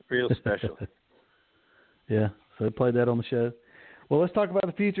 Real special. Yeah. So they played that on the show. Well, let's talk about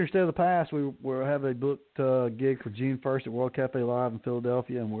the future instead of the past. We have a booked gig for June 1st at World Cafe Live in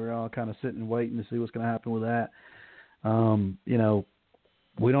Philadelphia, and we're all kind of sitting and waiting to see what's going to happen with that.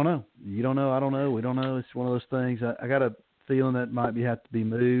 We don't know. You don't know. I don't know. We don't know. It's one of those things. I got a feeling that might have to be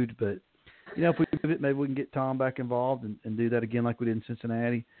moved, but if we move it, maybe we can get Tom back involved and do that again like we did in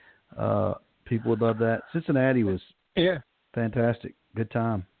Cincinnati. People would love that. Cincinnati was fantastic. Good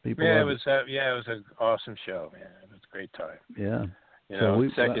time. People it was an awesome show, man. It was a great time. Yeah. It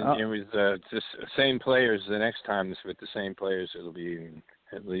was just the same players the next time. With the same players, it'll be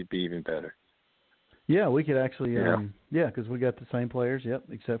even better. Yeah, we could actually, because we got the same players,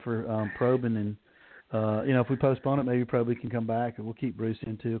 except for Probin. And, if we postpone it, maybe Probin can come back. And we'll keep Bruce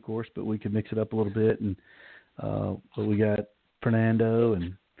in too, of course, but we could mix it up a little bit. And but we got Fernando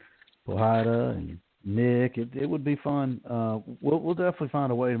and Pojada and Nick. It would be fun. We'll definitely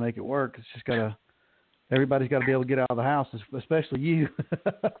find a way to make it work. It's just everybody's got to be able to get out of the house, especially you.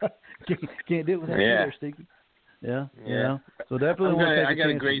 Can't do it without you there, Stewkey. Yeah. So definitely I got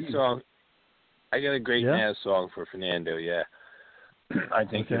a great song. I got a great Naz song for Fernando. Yeah, I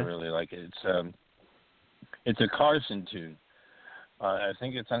think you'll really like it. It's a Carson tune. I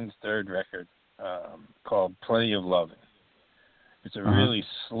think it's on his third record, called "Plenty of Loving." It's a really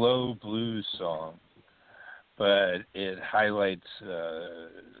slow blues song, but it highlights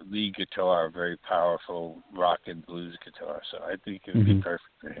lead guitar, very powerful rock and blues guitar. So I think it would be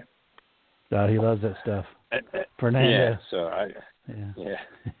perfect for him. Oh, he loves that stuff. Fernando. Yeah. So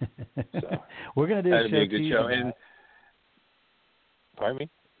So we're gonna do a show. That'd be a good show. And pardon me?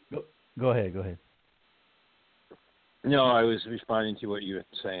 Go ahead. No, I was responding to what you were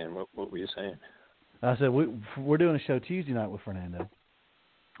saying. What were you saying? I said we're doing a show Tuesday night with Fernando.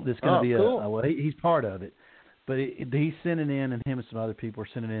 It's going to be cool. He's part of it, but he's sending in, and him and some other people are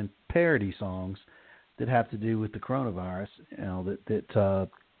sending in parody songs that have to do with the coronavirus. That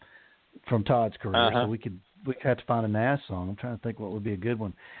from Todd's career. So we have to find a Naz song. I'm trying to think what would be a good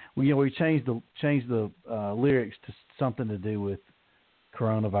one. We changed the lyrics to something to do with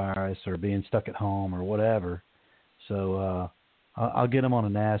coronavirus or being stuck at home or whatever. So I'll get them on a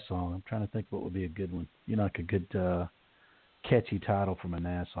Naz song. I'm trying to think what would be a good one. Like a good catchy title from a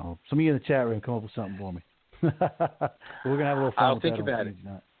Naz song. Some of you in the chat room come up with something for me. We're gonna have a little fun. I'll think about it.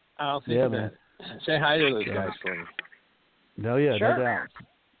 Say hi to those guys for me. No, no doubt.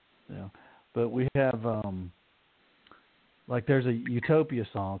 Yeah, but we have there's a Utopia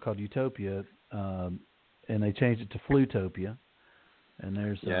song called Utopia, and they changed it to Flutopia. And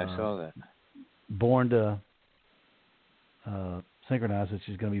there's I saw that. Born to Synchronize, which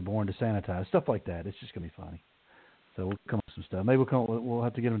is going to be Born to Sanitize, stuff like that. It's just going to be funny. So we'll come up with some stuff. Maybe we'll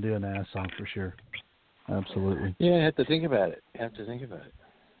have to get them to do an Naz song for sure. Absolutely. Yeah, I have to think about it.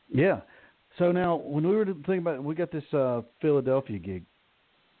 Yeah. So now, when we were thinking about it, we got this Philadelphia gig.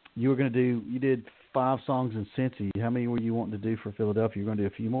 You did 5 songs in Cincy. How many were you wanting to do for Philadelphia? You were going to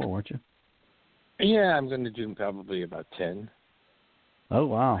do a few more, weren't you? Yeah, I'm going to do probably about 10. Oh,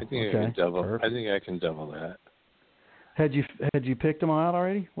 wow. I think I can double. Perfect. I think I can double that. Had you picked them out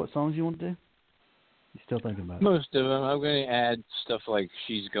already? What songs you want to do? You still thinking about it? Most of them. I'm going to add stuff like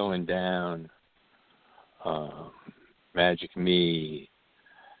She's Going Down, Magic Me.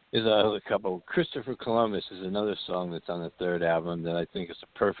 There's a couple. Christopher Columbus is another song that's on the third album that I think is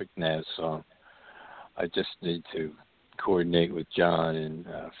a perfect Naz song. I just need to coordinate with John and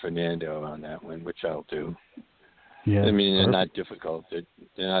Fernando on that one, which I'll do. Yeah, I mean, they're not difficult. They're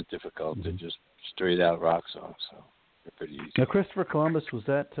not difficult. Mm-hmm. They're just straight out rock songs, so they're pretty easy. Now, Christopher Columbus, was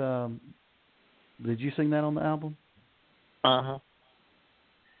that? Did you sing that on the album? Was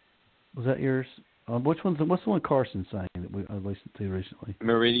that yours? What's the one Carson sang that I listened to recently?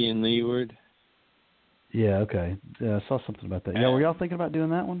 Meridian Leeward. Yeah, okay. Yeah, I saw something about that. Yeah, were y'all thinking about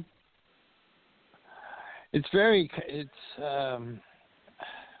doing that one? This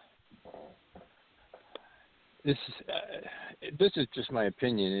is just my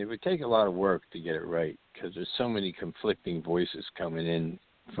opinion. It would take a lot of work to get it right because there's so many conflicting voices coming in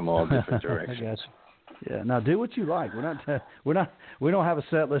from all different directions. I got you. Yeah, now do what you like. We don't have a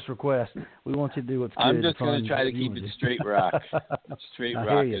set list request. We want you to do what's good. I'm just going to try to keep it straight rock,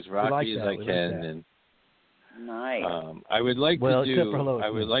 as rocky as I can. And nice. I would like to do. I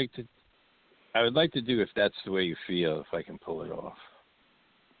would like to do if that's the way you feel, if I can pull it off.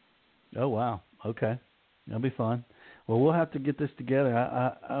 Oh wow. Okay, that'll be fun. Well, we'll have to get this together.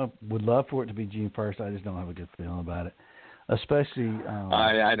 I would love for it to be June 1st. I just don't have a good feeling about it. Especially.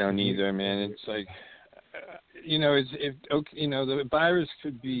 I don't either, man. It's like the virus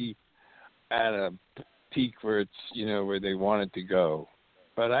could be at a peak where it's, where they want it to go.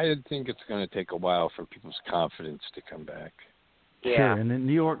 But I think it's going to take a while for people's confidence to come back. Yeah. Sure, and in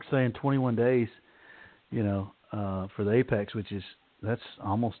New York saying 21 days, for the apex, that's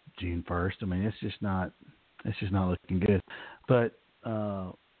almost June 1st. I mean, it's just not looking good. But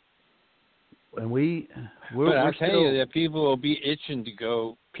and I'll tell you that people will be itching to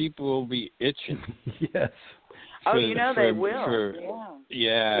go. People will be itching. Yes. They will.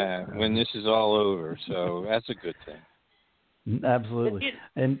 Yeah, when this is all over. So that's a good thing. Absolutely.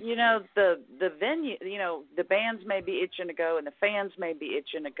 The venue, the bands may be itching to go and the fans may be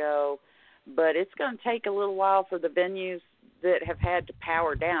itching to go, but it's going to take a little while for the venues that have had to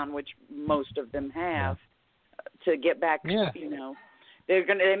power down, which most of them have, to get back. Yeah.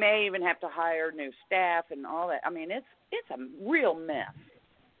 They may even have to hire new staff and all that. I mean, it's a real mess.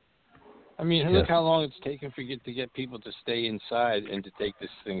 I mean, look how long it's taken for you to get people to stay inside and to take this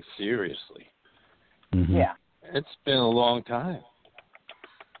thing seriously. Mm-hmm. Yeah. It's been a long time.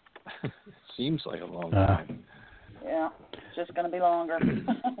 It seems like a long time. Yeah, it's just going to be longer.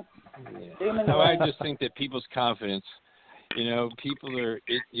 So I just think that people's confidence, people are,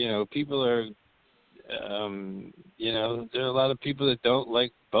 there are a lot of people that don't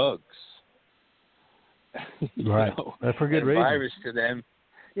like bugs. Right. That's for good reason. A virus to them.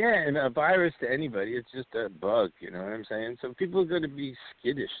 Yeah, and a virus to anybody, it's just a bug, you know what I'm saying? So people are going to be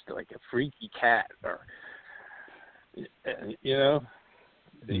skittish, like a freaky cat, or, the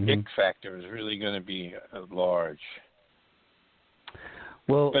ick factor is really going to be large.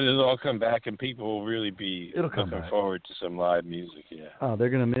 Well, but it'll all come back, and people will really be looking forward to some live music. Yeah. Oh, they're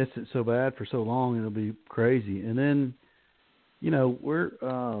going to miss it so bad for so long, it'll be crazy. And then, we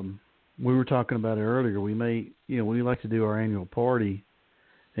were talking about it earlier. We may, we like to do our annual party.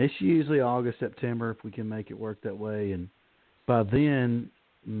 It's usually August, September, if we can make it work that way. And by then,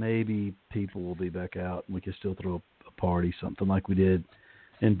 maybe people will be back out, and we can still throw a party, something like we did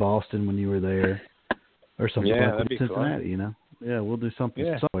in Boston when you were there, or something like in Cincinnati. Fun. Yeah, we'll do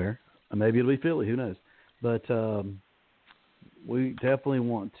something somewhere. Maybe it'll be Philly. Who knows? But we definitely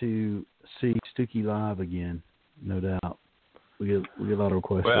want to see Stewkey live again, no doubt. We get a lot of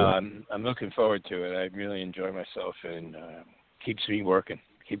requests. Well, I'm looking forward to it. I really enjoy myself, and keeps me working.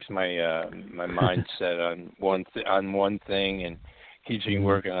 Keeps my my mind set on one thing, and keeps me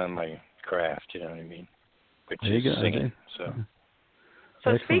working on my craft. You know what I mean? Which is singing. So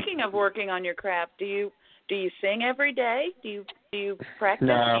speaking of working on your craft, do you sing every day? Do you practice?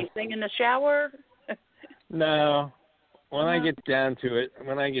 No. Do you sing in the shower? No. When I get down to it,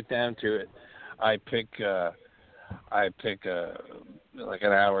 I pick like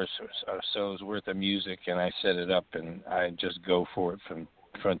an hour or so's worth of music, and I set it up, and I just go for it from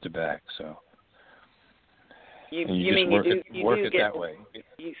front to back. So you work it that way.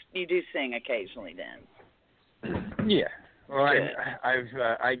 You do sing occasionally, then? Yeah. Well, I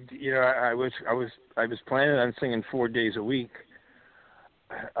was planning on singing 4 days a week.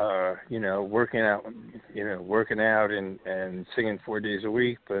 Working out and singing 4 days a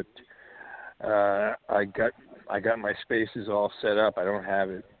week, but I got my spaces all set up. I don't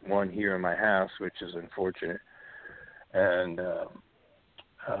have one here in my house, which is unfortunate. And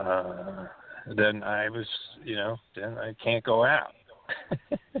then I was, then I can't go out.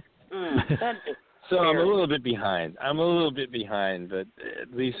 So I'm a little bit behind. But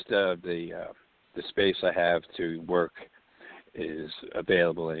at least the space I have to work is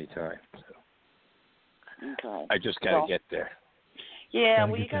available anytime. So. Okay. I just got to get there. Yeah,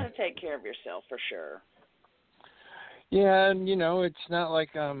 you got to take care of yourself for sure. Yeah, and it's not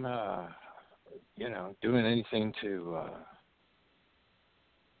like I'm, doing anything to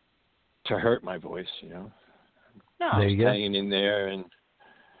hurt my voice. No. There you go. Hanging in there, and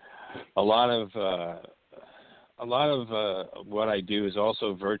a lot of what I do is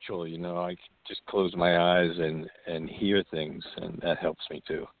also virtual. I just close my eyes and hear things, and that helps me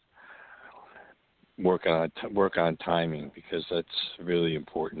too. Work on timing, because that's really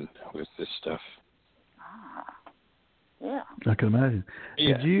important with this stuff. Yeah. I can imagine.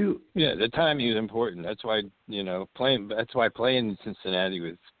 Yeah. Yeah, the timing is important. That's why playing in Cincinnati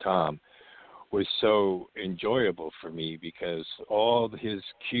with Tom was so enjoyable for me, because all his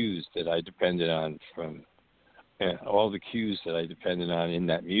cues that I depended on in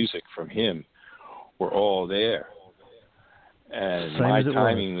that music from him were all there, and my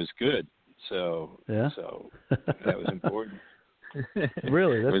timing was good. So that was important.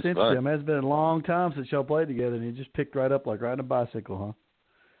 Really, that's interesting. Fun. I mean, it's been a long time since y'all played together, and you just picked right up like riding a bicycle, huh?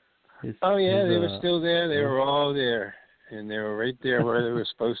 They were still there. They were all there, and they were right there where they were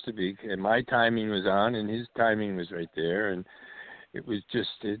supposed to be. And my timing was on, and his timing was right there, and it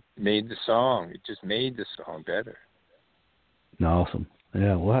made the song. It just made the song better. Awesome.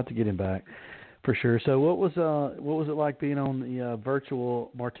 Yeah, we'll have to get him back for sure. So what was it like being on the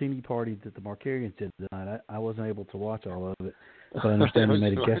virtual martini party that the Markarians did tonight? I wasn't able to watch all of it, but I understand you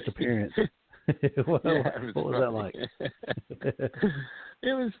made a guest appearance. What was that like?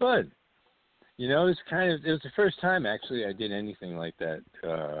 It was fun. You know, it was the first time actually I did anything like that,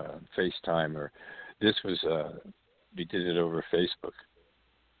 FaceTime, or this was we did it over Facebook.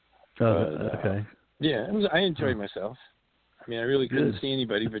 Okay. Yeah, I enjoyed myself. I mean, I really couldn't see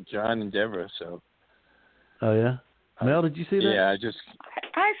anybody but John and Deborah, so. Oh, yeah? Mel, did you see that? Yeah,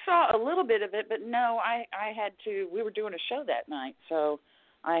 I saw a little bit of it, but no, I had to, we were doing a show that night, so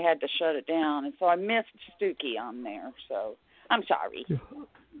I had to shut it down, and so I missed Stewkey on there, so I'm sorry.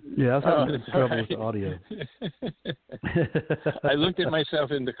 Yeah, I was having trouble with the audio. I looked at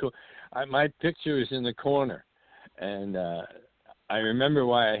myself in my picture is in the corner, and I remember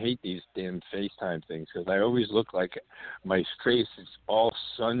why I hate these damn FaceTime things, because I always look like my face is all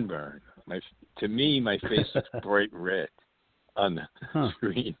sunburned. To me, my face is bright red on the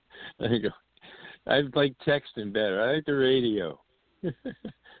screen. There you go. I like texting better. I like the radio.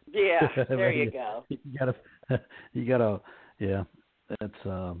 Yeah, there you go. You gotta, yeah. That's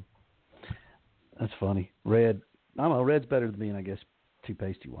funny. Red. I don't know. Red's better than being, I guess, too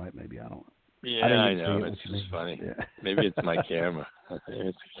pasty white. Maybe I don't know. Yeah, I know. It's just funny. Yeah. Maybe it's my camera.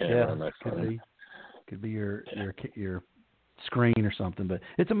 It's the camera on my phone. Could be your screen or something. But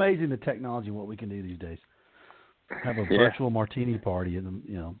it's amazing the technology and what we can do these days. Have a virtual martini party, and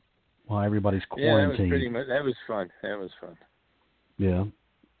while everybody's quarantined. That was fun. Yeah.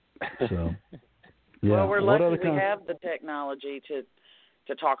 So. Yeah. Well, we're lucky we have the technology to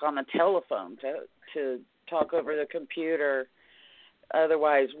talk on the telephone, to talk over the computer.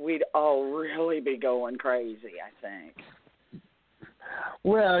 Otherwise, we'd all really be going crazy, I think.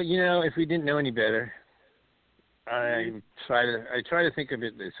 Well, if we didn't know any better, I try to think of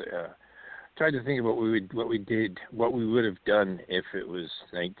it this. Try to think of what we would have done if it was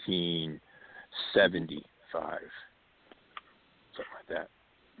 1975, something like that.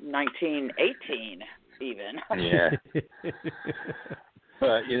 1918, even. Yeah.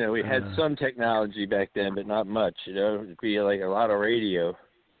 But, we had some technology back then, but not much, It'd be like a lot of radio,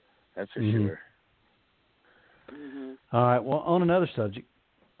 that's for sure. Mm-hmm. All right, well, on another subject,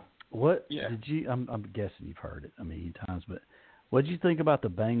 did you, I'm guessing you've heard it a million times, but what did you think about the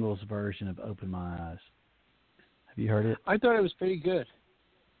Bengals version of Open My Eyes? Have you heard it? I thought it was pretty good.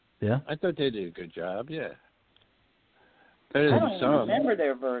 Yeah? I thought they did a good job, yeah. I don't even remember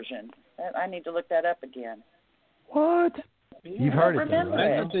their version. I need to look that up again. What? Yeah, you've heard it, though,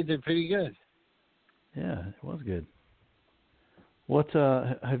 right? I thought they did pretty good. Yeah, it was good. What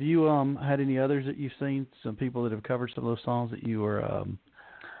have you had any others that you've seen? Some people that have covered some of those songs that you were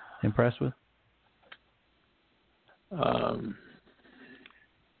impressed with? There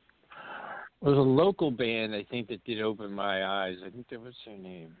was a local band, I think, that did Open My Eyes. I think what's their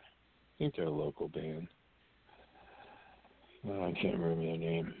name? I think they're a local band. Oh, I can't remember their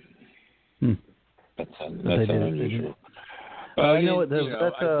name. That's unusual. You know what?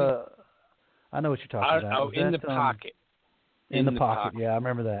 I know what you're talking about. Oh, In the Pocket. In the Pocket. Yeah, I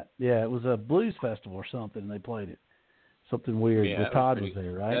remember that. Yeah, it was a blues festival or something, and they played it. Something weird. Yeah, Todd was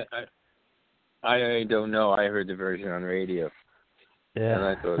there, right? I don't know. I heard the version on radio. Yeah. And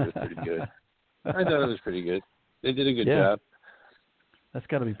I thought it was pretty good. They did a good job. That's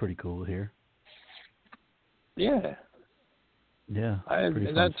got to be pretty cool to hear. Yeah. Yeah.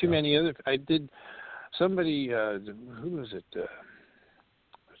 Not too many other. I did. Somebody. Who was it? Was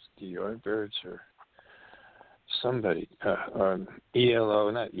it the Yardbirds or somebody?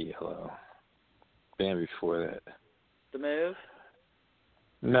 ELO, not ELO. Band before that. The Move.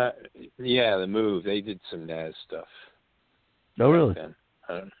 The Move. They did some Naz stuff. Oh, really?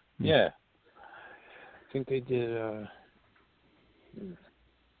 Yeah. I think they did.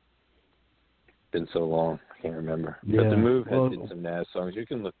 Been so long, I can't remember. Yeah. But the Move did some Naz songs. You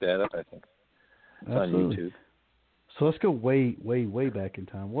can look that up, I think. It's on YouTube. So let's go way, way, way back in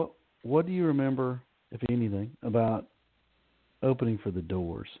time. What do you remember, if anything, about opening for the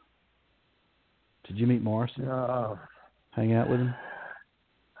Doors? Did you meet Morrison? Hang out with him?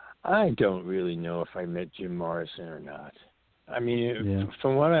 I don't really know if I met Jim Morrison or not. I mean,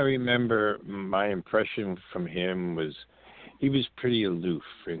 from what I remember, my impression from him was he was pretty aloof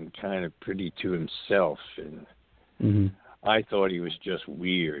and kind of pretty to himself, and I thought he was just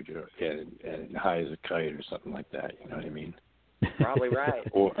weird and high as a kite or something like that. You know what I mean? Probably right.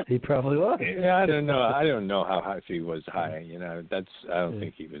 Or, he probably was. Yeah, I don't know. I don't know how high, if he was high. I don't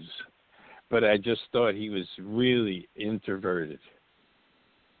think he was. But I just thought he was really introverted.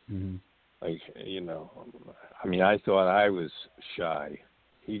 Mm-hmm. Like, I thought I was shy.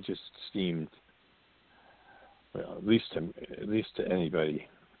 He just seemed, well, at least to anybody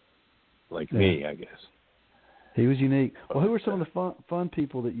like me, I guess. He was unique. Well, who were some of the fun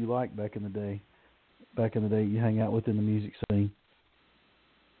people that you liked back in the day? Back in the day, you hang out with in the music scene.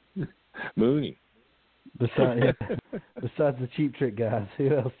 Mooney. Besides the Cheap Trick guys,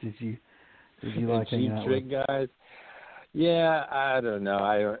 who else did you like hanging out with? Cheap Trick guys. Yeah, I don't know.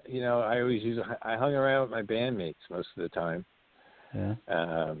 I hung around with my bandmates most of the time. Yeah.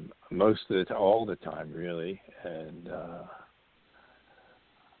 All the time, really, and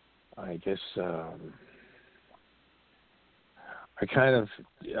I guess I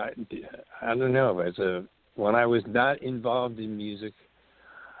don't know. When I was not involved in music,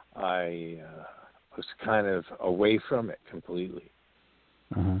 I was kind of away from it completely.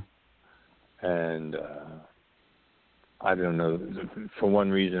 Uh-huh. And I don't know, for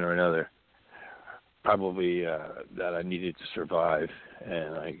one reason or another, probably that I needed to survive,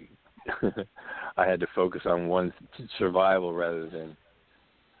 and I had to focus on one survival rather than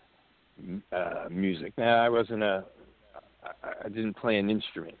music. Now, I didn't play an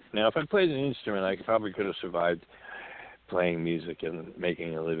instrument. Now, if I played an instrument, I probably could have survived playing music and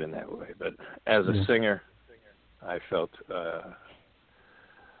making a living that way. But as a singer, I felt, I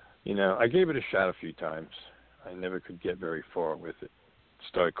gave it a shot a few times. I never could get very far with it. It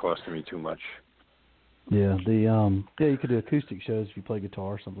started costing me too much. Yeah, you could do acoustic shows if you play guitar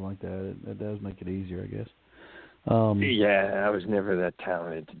or something like that. It does make it easier, I guess. I was never that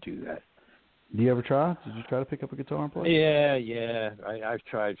talented to do that. Do you ever try? Did you try to pick up a guitar and play? Yeah. I've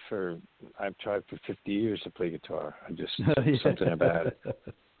tried for 50 years to play guitar. I just something about it.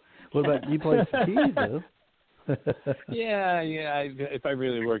 What about you? Play some keys though. Yeah. If I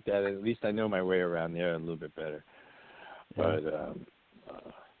really worked at it, at least I know my way around there a little bit better. But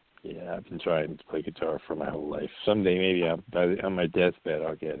I've been trying to play guitar for my whole life. Someday, maybe on my deathbed,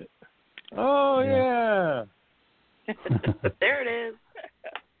 I'll get it. Oh yeah. There it is.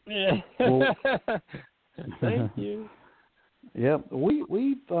 Yeah. Well, thank you. Yeah,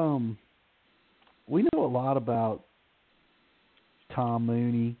 we know a lot about Tom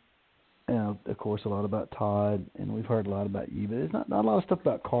Mooney, and of course a lot about Todd, and we've heard a lot about you, but there's not a lot of stuff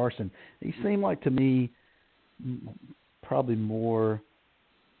about Carson. He seemed like to me probably more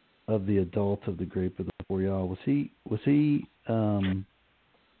of the adult of the group of the four y'all. Was he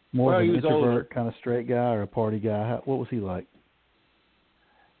more of an introvert kind of straight guy or a party guy? What was he like?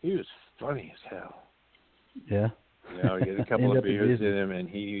 He was funny as hell. Yeah. He had a couple of beers in him, and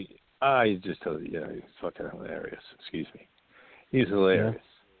he's just he's fucking hilarious. Excuse me. He's hilarious.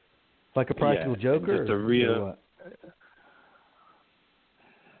 Yeah. Like a practical joker? Just a real...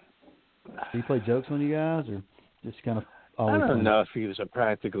 Do you play jokes on you guys, or just kind of I don't know if he was a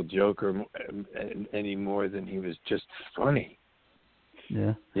practical joker any more than he was just funny.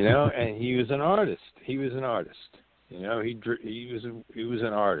 Yeah. And he was an artist. He was an artist. He was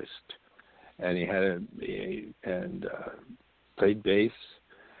an artist, and he played bass.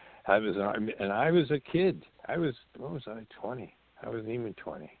 And I was a kid. What was I, 20? I wasn't even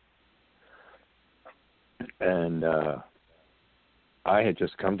 20. And I had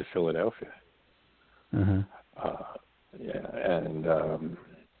just come to Philadelphia. Uh-huh.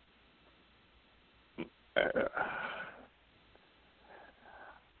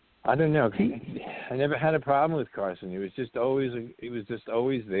 I don't know. I never had a problem with Carson. He was just always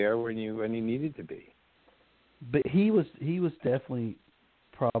there when he needed to be. But he was definitely,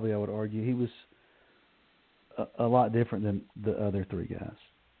 probably I would argue, he was a lot different than the other three guys.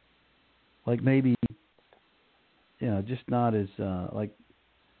 Like maybe, just not as like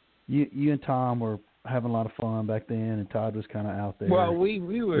you and Tom were having a lot of fun back then, and Todd was kind of out there. Well, we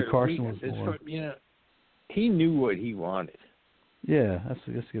were. Carson was more. He knew what he wanted. Yeah, that's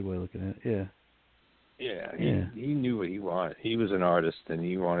a good way of looking at it. Yeah. He knew what he wanted. He was an artist, and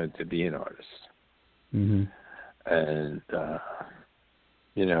he wanted to be an artist. Mm-hmm. And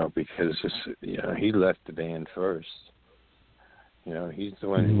because he left the band first. He's the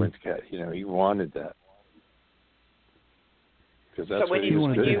one who went to cat. He wanted that. Because that's what he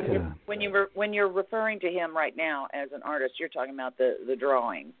was good at. When you're referring to him right now as an artist, you're talking about the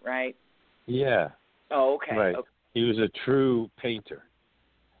drawing, right? Yeah. Oh, okay. Right. Okay. He was a true painter.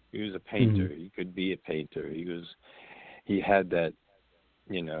 He was a painter. Mm-hmm. He could be a painter. He had that,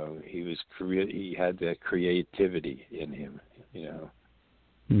 he had that creativity in him,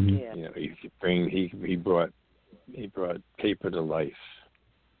 Mm-hmm. Yeah. He brought paper to life.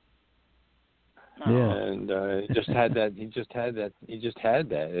 Yeah. And he just had that, and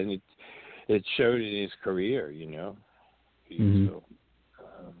it showed in his career, you know. So,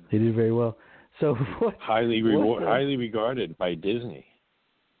 he did very well. So highly regarded by Disney.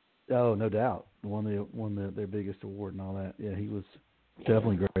 Oh, no doubt. Won their biggest award and all that. Yeah, he was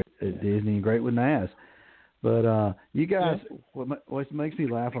definitely great at Disney and great with NAS. But you guys, what makes me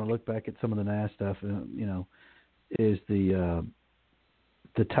laugh when I look back at some of the NAS stuff, you know, is the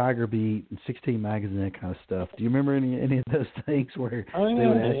Tiger Beat and 16 Magazine, that kind of stuff. Do you remember any of those things where they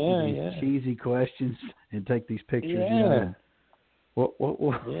would ask you these cheesy questions and take these pictures? Yeah. You know, what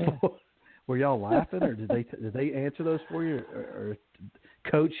were y'all laughing, or did they answer those for you, or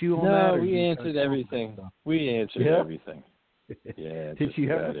coach you on that? No, we answered everything. We answered everything. Yeah, did you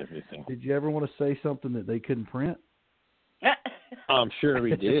ever everything. Did you ever want to say something that they couldn't print? I'm sure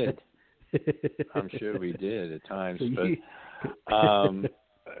we did. I'm sure we did at times, but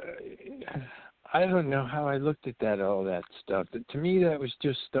I don't know how I looked at all that stuff. To me, that was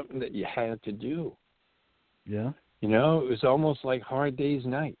just something that you had to do. Yeah. You know, it was almost like Hard Day's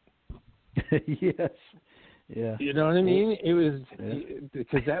Night. Yes. Yeah. You know what I mean? It was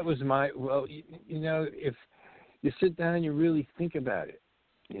because that was you know, if you sit down and you really think about it,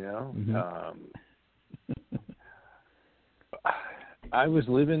 you know, I was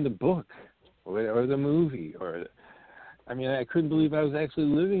living the book or the movie, I mean, I couldn't believe I was actually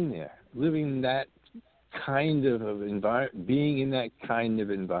living that kind of environment, being in that kind of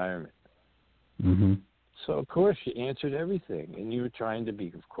environment. So, of course, you answered everything, and you tried to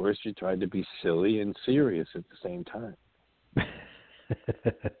be silly and serious at the same time.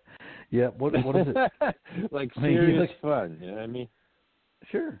 Yeah, what is it? Like serious fun, you know what I mean?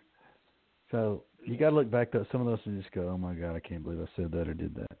 Sure. So you got to look back at some of those and just go, oh, my God, I can't believe I said that or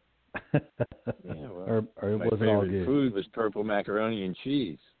did that. Yeah, well, or my was it all favorite good? food was purple macaroni and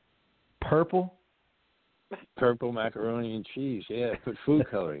cheese. Purple? Purple macaroni and cheese, yeah. Put food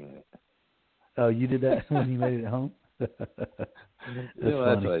coloring in it. Oh, you did that when you made it at home? That's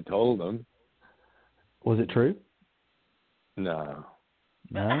what I told them. Was it true? No.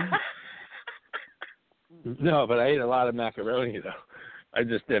 No? No, but I ate a lot of macaroni, though. I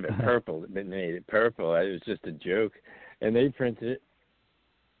just did it purple. It made it purple. It was just a joke. And they printed it.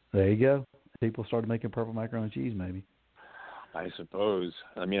 There you go. People started making purple macaroni and cheese, maybe. I suppose.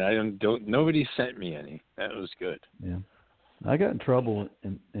 I mean, nobody sent me any. That was good. Yeah. I got in trouble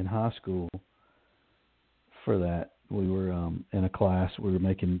in high school for that. We were in a class. We were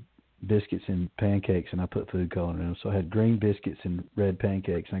making biscuits and pancakes, and I put food coloring in them. So I had green biscuits and red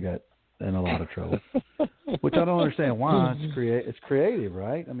pancakes, and I got in a lot of trouble. Which I don't understand why. It's creative,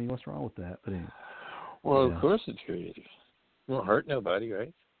 right? I mean, what's wrong with that? But anyway. Well, of course it's creative. It won't hurt nobody,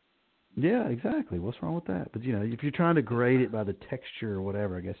 right? Yeah, exactly. What's wrong with that? But, you know, if you're trying to grade it by the texture or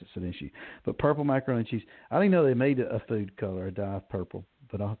whatever, I guess it's an issue. But purple macaroni and cheese, I didn't know they made a food color, a dye of purple,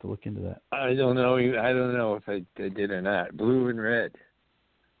 but I'll have to look into that. I don't know if they did or not. Blue and red.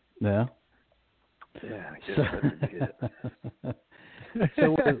 Yeah? Yeah, I guess I did.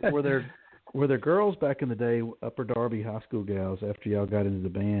 So were there girls back in the day, Upper Darby high school gals, after y'all got into the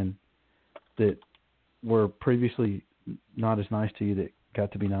band, that were previously not as nice to you that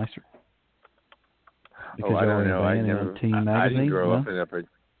got to be nicer? Because I don't know. I didn't grow up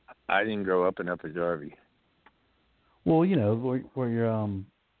in Upper Darby. Well, you know, where your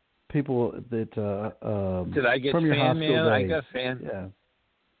people that did I get from your fan high school mail? days. I got fan.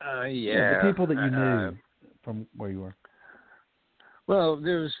 Yeah, the people that you knew from where you were. Well,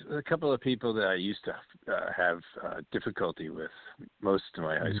 there's a couple of people that I used to have difficulty with most of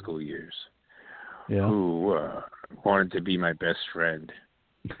my high school years. Yeah. Who wanted to be my best friend.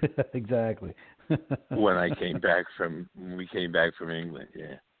 Exactly. when we came back from England,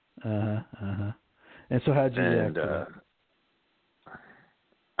 yeah. And so how'd you react to that?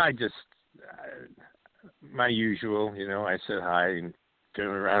 I just my usual, you know, I said hi and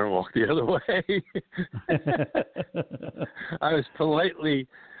turned around and walked the other way. I was polite,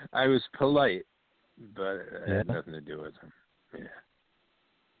 but it had nothing to do with them. Yeah.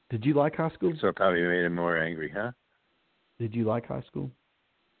 Did you like high school? So it probably made him more angry, huh? Did you like high school?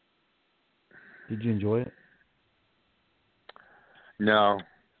 Did you enjoy it? No.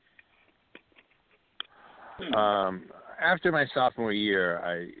 After my sophomore year,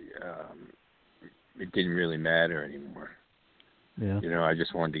 it didn't really matter anymore. Yeah. You know, I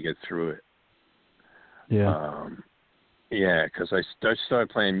just wanted to get through it. Yeah. Because I started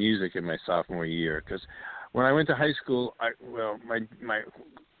playing music in my sophomore year. Because when I went to high school, I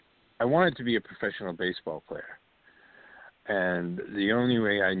wanted to be a professional baseball player. And the only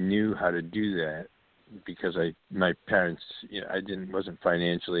way I knew how to do that because my parents, I wasn't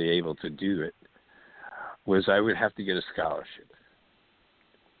financially able to do it, was I would have to get a scholarship.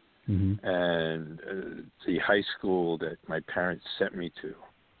 Mm-hmm. And the high school that my parents sent me to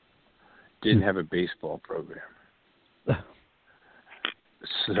didn't have a baseball program.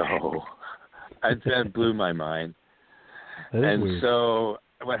 So that blew my mind. And weird. So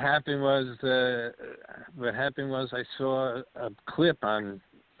what happened was I saw a clip on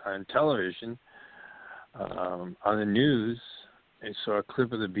television, on the news. I saw a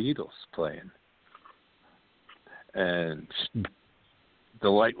clip of the Beatles playing, and the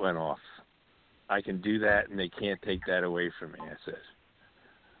light went off. I can do that, and they can't take that away from me, I said.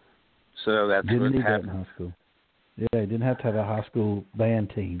 So that's what happened. That in high school. Yeah, you didn't have to have a high school band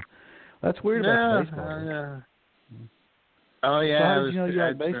team. That's weird about baseball. No. Oh, yeah. So how did you know you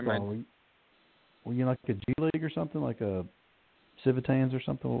liked baseball? Were you like a G League or something, like a Civitans or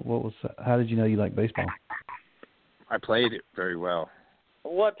something? How did you know you liked baseball? I played it very well.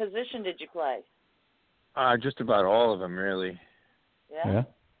 What position did you play? Just about all of them, really. Yeah?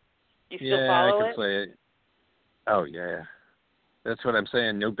 You still follow I could play it. Oh, yeah. That's what I'm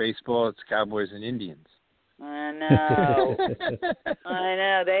saying. No baseball, it's Cowboys and Indians. I know. I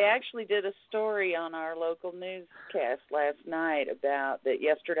know. They actually did a story on our local newscast last night about that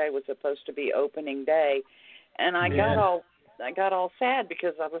yesterday was supposed to be opening day, and I got all sad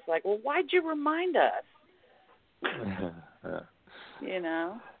because I was like, well, why'd you remind us?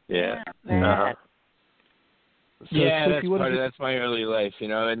 Yeah. Sad. So that's my early life,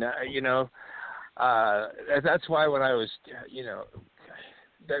 and that's why when I was,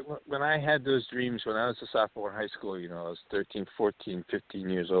 when I had those dreams when I was a sophomore in high school, I was 13, 14, 15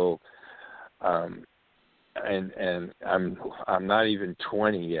 years old, and I'm not even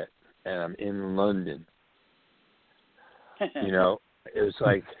 20 yet, and I'm in London. It was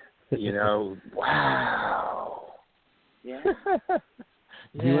like, wow. Yeah.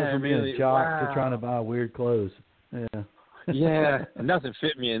 You went from being a jock to trying to buy weird clothes. Yeah. Yeah, nothing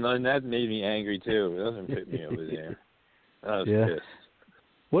fit me in London. That made me angry too. It doesn't fit me over there. I was pissed.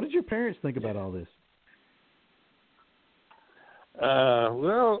 What did your parents think about all this?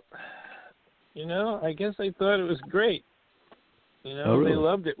 Well, I guess they thought it was great. Really? They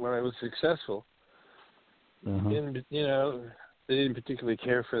loved it when I was successful. Uh-huh. And, they didn't particularly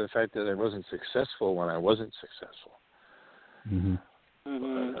care for the fact that I wasn't successful when I wasn't successful. Mm-hmm.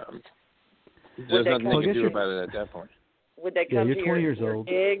 There's nothing they could do about it at that point. Would they come to your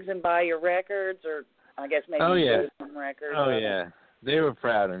gigs and buy your records, or I guess maybe some records? Oh, yeah. They were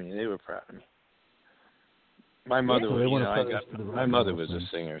proud of me. My mother was, my mother was a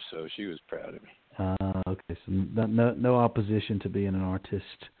singer, so she was proud of me. Okay, so no opposition to being an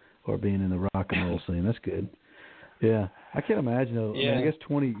artist or being in the rock and roll scene. That's good. Yeah, I can't imagine though. Yeah. I mean, I guess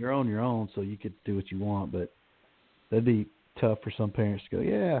 20, you're on your own, so you could do what you want, but that'd be tough for some parents to go,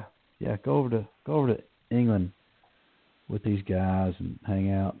 go over to England with these guys and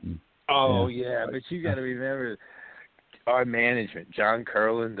hang out. And but you got to remember our management, John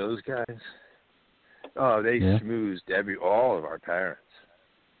Curlin, those guys. Oh, they smoozed all of our parents.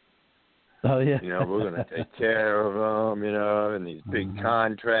 Oh yeah. We're going to take care of them, and these big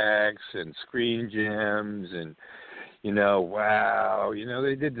contracts and screen gems and, wow.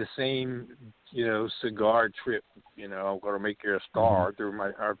 They did the same, cigar trip, I'm going to make you a star through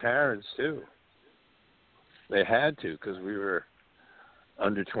our parents too. They had to because we were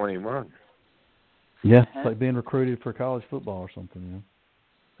under 21. Yeah, it's like being recruited for college football or something,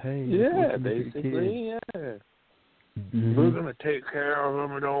 Hey. Yeah, basically, yeah. Mm-hmm. We're going to take care of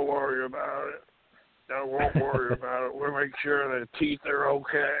them and don't worry about it. I won't worry about it. We'll make sure their teeth are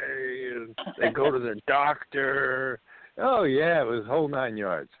okay and they go to their doctor. Oh, yeah, it was whole 9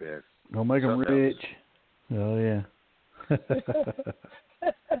 yards, man. Don't make them rich. Oh, yeah.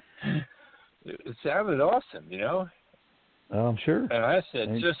 It sounded awesome, I'm sure. And I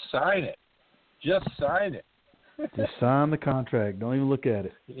said, just sign it. Just sign it. Just sign the contract. Don't even look at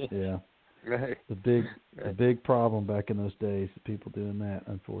it. Yeah. Right. The big problem back in those days, people doing that,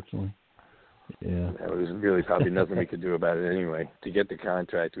 unfortunately. Yeah. There was really probably nothing we could do about it anyway. To get the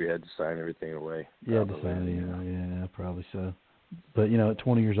contract, we had to sign everything away. You had to sign it, yeah, probably so. But, at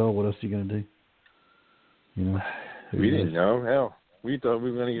 20 years old, what else are you going to do? We didn't know. Hell, we thought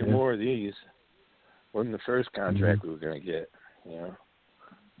we were going to get more of these. Wasn't the first contract we were going to get,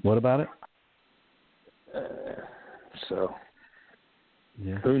 What about it?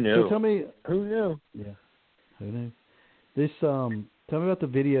 Who knew? So tell me, who knew? Yeah, who knew? This tell me about the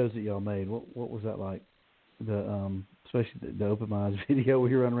videos that y'all made. What was that like? The especially the Open Minds video where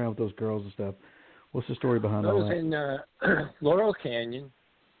you run around with those girls and stuff. What's the story behind all that? I was in Laurel Canyon,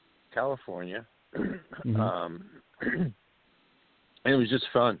 California, And it was just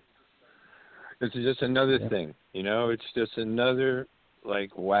fun. It's just another thing, you know. It's just another,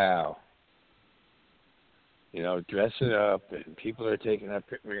 like, wow. You know, dressing up, and people are taking up,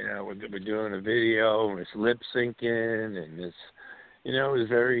 you know, we're doing a video, and it's lip syncing, and it's, you know, it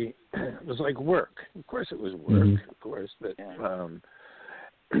was like work. Of course it was work, of course, but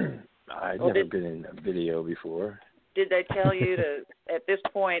I'd never been in a video before. Did they tell you to, at this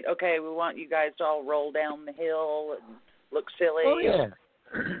point, okay, we want you guys to all roll down the hill and look silly? Oh, yeah.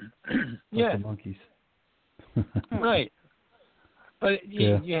 Yeah. The monkeys. Right. But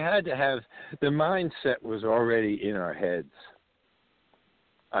you had to have, the mindset was already in our heads.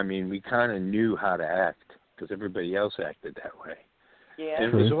 I mean, we kind of knew how to act because everybody else acted that way. Yeah.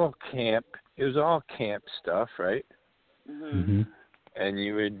 And it was all camp. It was all camp stuff, right? Mm-hmm. And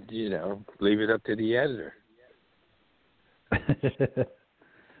you would, you know, leave it up to the editor.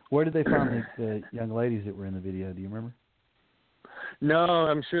 Where did they find the young ladies that were in the video? Do you remember? No,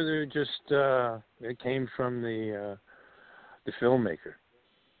 I'm sure they were just, it came from the filmmaker.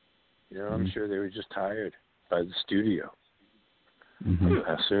 You know, I'm sure they were just hired by the studio.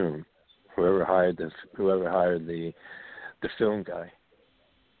 I assume whoever hired the film guy.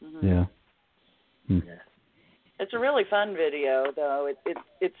 Yeah. Yeah. It's a really fun video, though.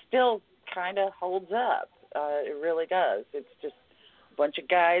 It still kind of holds up. It really does. It's just a bunch of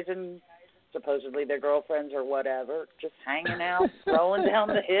guys and supposedly their girlfriends or whatever, just hanging out, rolling down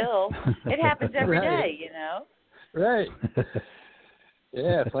the hill. It happens every day, you know. Right.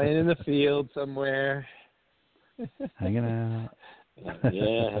 Yeah, playing in the field somewhere. Hanging out.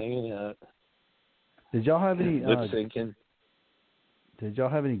 Yeah, hanging out. Did y'all have any lip syncing? Did y'all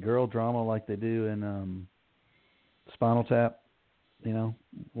have any girl drama like they do in Spinal Tap? You know,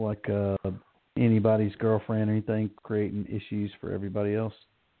 like anybody's girlfriend or anything creating issues for everybody else?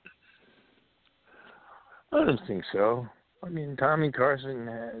 I don't think so. I mean, Tommy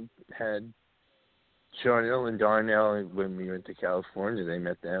Carson had Charnel and Darnell when we went to California. They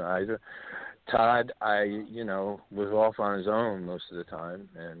met them. Todd, was off on his own most of the time,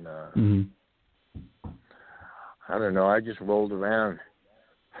 and I don't know. I just rolled around.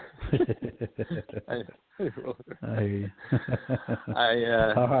 I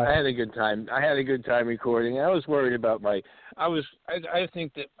had a good time. I had a good time recording. I was worried about I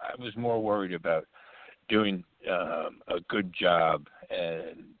think that I was more worried about doing a good job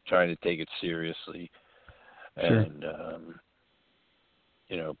and trying to take it seriously, and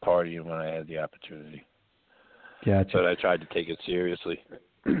partying when I had the opportunity. Gotcha. But I tried to take it seriously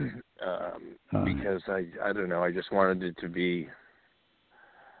because I don't know. I just wanted it to be.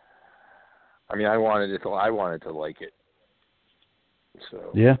 I mean, I wanted to like it.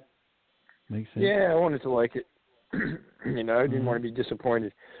 So yeah, makes sense. Yeah, I wanted to like it. I didn't want to be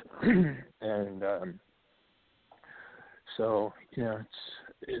disappointed, and so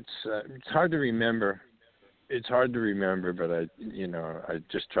it's hard to remember. It's hard to remember, but I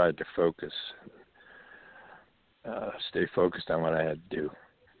just tried to focus, stay focused on what I had to do.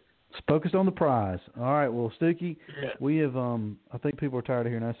 Focused on the prize. All right. Well, Stewkey, we have. I think people are tired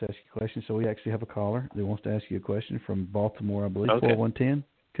of hearing us ask you questions, so we actually have a caller that wants to ask you a question from Baltimore, I believe. Okay. 4110.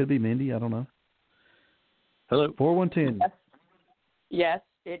 Could be Mindy. I don't know. Hello. 4110. Yes,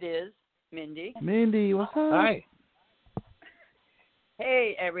 it is Mindy. Mindy, what's up? Hi.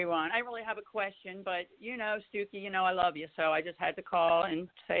 Hey, everyone. I really have a question, but Stewkey, I love you, so I just had to call and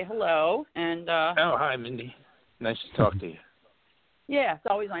say hello. And oh, hi, Mindy. Nice to talk to you. Yeah, it's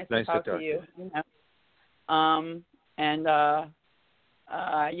always nice to talk to you. I'm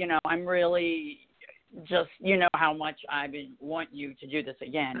really just, how much want you to do this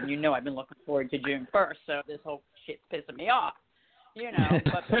again. And I've been looking forward to June 1st, so this whole shit's pissing me off.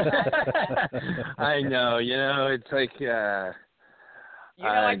 But I know, it's like,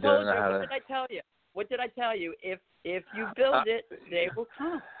 I told you, what did I tell you? What did I tell you? If you build it, they will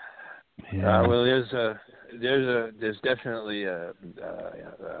come. Yeah. Well, there's definitely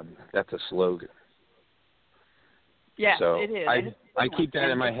that's a slogan. Yes, so it is. I keep that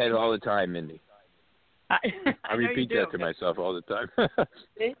in my head all the time, Mindy. I repeat that to myself all the time.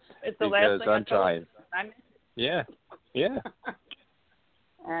 It's the last thing I'm trying. Yeah.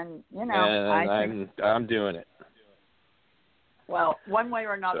 And I'm doing it. Well, one way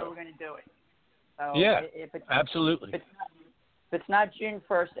or another, we're going to do it. So absolutely. If it's not June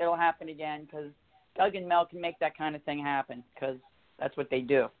 1st, it'll happen again because Doug and Mel can make that kind of thing happen because that's what they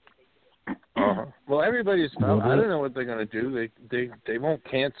do. Well, everybody's. I don't know what they're going to do. They won't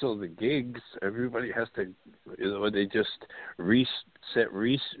cancel the gigs. Everybody has to. They just reset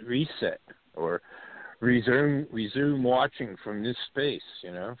or resume watching from this space.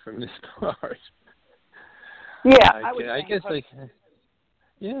 From this part. Yeah, I guess like.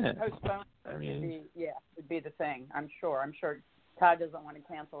 Yeah. Postpone. I mean, would be the thing. I'm sure. Todd doesn't want to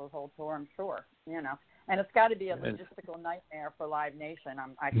cancel his whole tour. I'm sure. And it's got to be a logistical nightmare for Live Nation.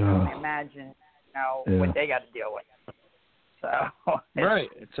 I can only imagine, what they got to deal with. So. Right.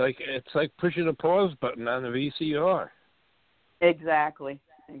 It's like pushing a pause button on the VCR. Exactly.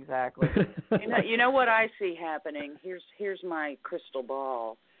 You know what I see happening? Here's my crystal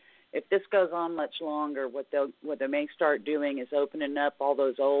ball. If this goes on much longer, what they may start doing is opening up all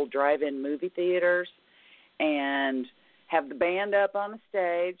those old drive-in movie theaters and have the band up on the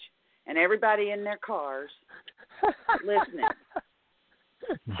stage and everybody in their cars listening.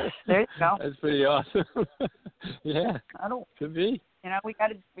 There you go. That's pretty awesome. Yeah. Could be. We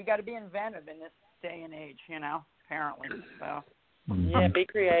got to be inventive in this day and age. Apparently. So. Yeah, be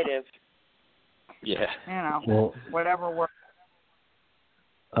creative. Yeah. Whatever works.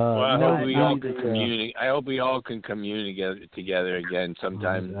 I hope we all can communicate. I hope we all can communicate together again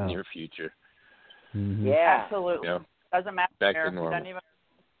sometime in the near future. Mm-hmm. Yeah, absolutely. Doesn't matter. Back to normal.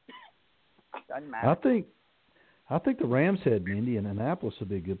 Doesn't matter. I think the Rams Head, Mindy, in Annapolis would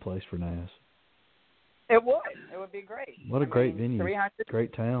be a good place for NAS. It would. It would be great. What a great venue.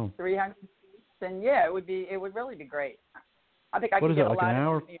 Great town. 300. Then it would really be great. I think I could get a lot of. What is it, like an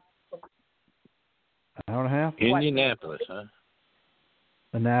hour? Hour and a half? Indianapolis, huh?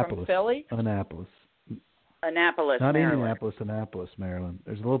 Annapolis. From Philly? Annapolis. Not Maryland. Annapolis, Maryland.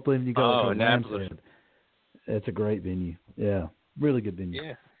 There's a little thing you go to. Annapolis. It's a great venue. Yeah. Really good venue.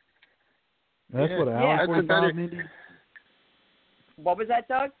 Yeah. That's what, an hour and 45, Mindy? What was that,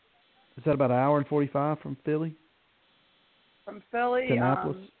 Doug? Is that about an hour and 45 from Philly? From Philly? To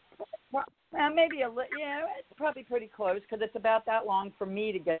Annapolis? Maybe it's probably pretty close because it's about that long for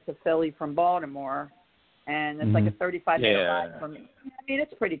me to get to Philly from Baltimore. And it's like a 35-minute ride for me. I mean,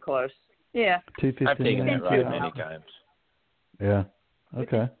 it's pretty close. Yeah. 2:15. I've taken that ride many times. Yeah.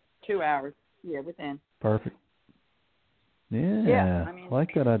 Okay. 2 hours. Yeah, within. Perfect. Yeah. Yeah. I mean,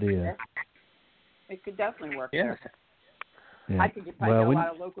 like that idea. It could definitely work. Yeah. I could probably get a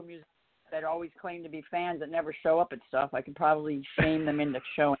lot of local musicians that always claim to be fans that never show up at stuff. I could probably shame them into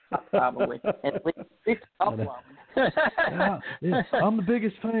showing up, probably. At least a couple of them. Yeah, I'm the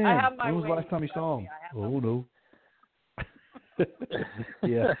biggest fan. When was the last time you saw him? Oh, no.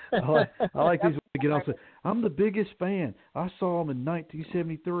 Yeah. I like these when get on. I'm the biggest fan. I saw him in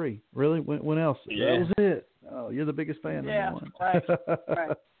 1973. Really? When else? Yeah. That was it. Oh, you're the biggest fan. Yeah, right.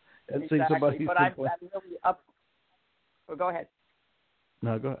 And see somebody who's I'm really up. Well, go ahead.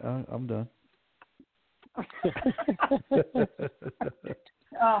 No, go ahead. I'm done.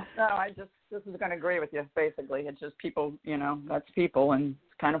 Oh, no, this is going to agree with you, basically. It's just people, that's people, and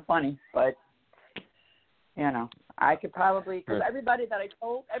it's kind of funny. But, I could probably, because everybody that I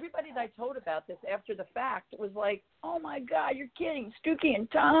told about this after the fact, it was like, oh, my God, you're kidding. Stewkey and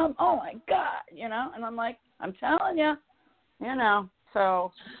Tom, oh, my God, and I'm like, I'm telling you,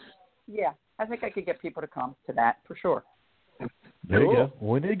 So, yeah, I think I could get people to come to that for sure. There you go.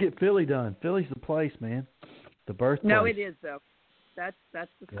 Well, we need to get Philly done. Philly's the place, man. The birthplace. No, it is, though. That's the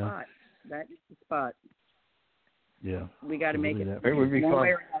spot. That is the spot. Yeah. We got to make it. It would be fun.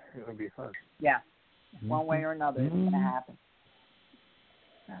 It would be fun. Yeah. One way or another, it's going to happen.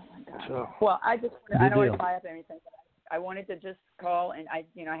 Oh, my God. So, well, I don't want to tie up anything. But I wanted to just call, and I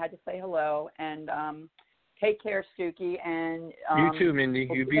had to say hello, and take care, Stewkey. And you too, Mindy.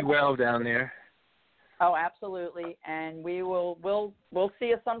 You be well down there. Oh, absolutely. And we'll see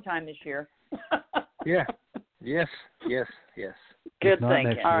you sometime this year. Yeah. Yes. Good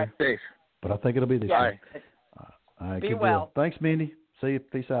thinking. All right. Safe. But I think it'll be this year. All right. Be well. Deal. Thanks, Mindy. See you.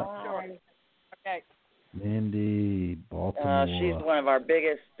 Peace out. Sure. Okay. Mindy, Baltimore. She's one of our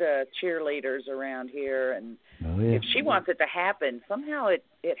biggest cheerleaders around here, and if she wants it to happen, somehow it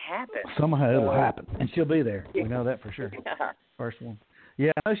happens. Somehow it'll happen, and she'll be there. We know that for sure. Yeah. First one.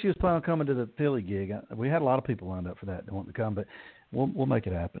 Yeah, I know she was planning on coming to the Philly gig. We had a lot of people lined up for that that want to come, but we'll make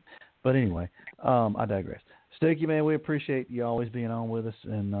it happen. But anyway, I digress. Stewkey, man, we appreciate you always being on with us,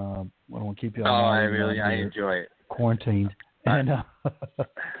 and I don't want to keep you on. I enjoy it. Quarantined. And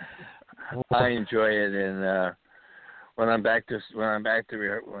I enjoy it, and when I'm back to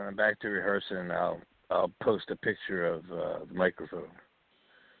rehearsing, I'll post a picture of the microphone.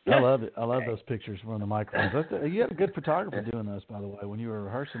 I love it. I love those pictures from the microphones. You had a good photographer doing those, by the way, when you were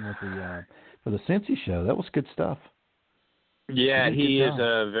rehearsing with for the Cincy show. That was good stuff. Yeah, he is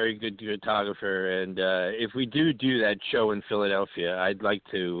a very good photographer, and if we do that show in Philadelphia, I'd like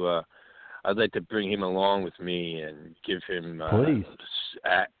to bring him along with me and give him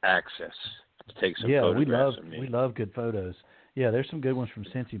access to take some photographs of me. We love good photos. Yeah, there's some good ones from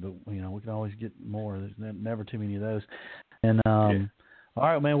Cincy, but we can always get more. There's never too many of those. And all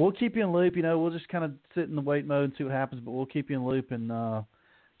right, man, we'll keep you in the loop. We'll just kind of sit in the wait mode and see what happens, but we'll keep you in the loop and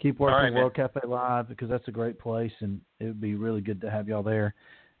keep working World Cafe Live because that's a great place, and it would be really good to have y'all there.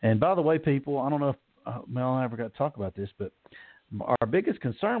 And by the way, people, I don't know if Mel and I ever got to talk about this, but our biggest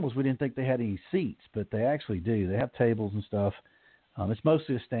concern was we didn't think they had any seats, but they actually do. They have tables and stuff. It's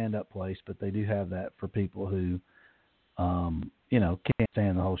mostly a stand-up place, but they do have that for people who, can't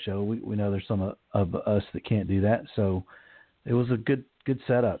stand the whole show. We know there's some of us that can't do that, so it was a good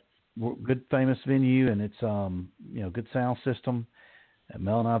setup, good famous venue, and it's good sound system. And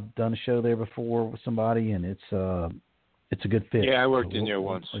Mel and I've done a show there before with somebody, and it's a good fit. Yeah, I worked in there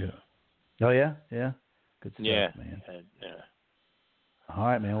once. Oh yeah, good stuff, man. Yeah. All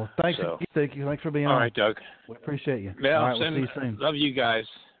right, man. Well, thank you. Thanks for being on. All right, Doug. We appreciate you. Mel, all right, we'll see you soon. Love you guys.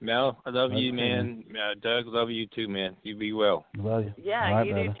 Mel, I love you, man. Doug, love you too, man. You be well. Love you. Yeah, right,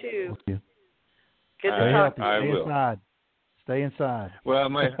 you brother. do too. Good to talk to you. I will. Inside. Stay inside. Well,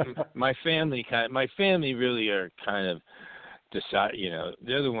 my family really are kind of decide.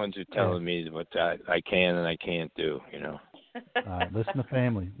 They're the ones who are telling me what I can and I can't do. All right, listen to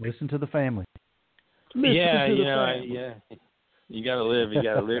family. Listen to the family. Yeah. You gotta live. You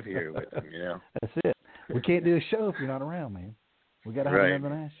gotta live here with them. That's it. We can't do a show if you're not around, man. We gotta have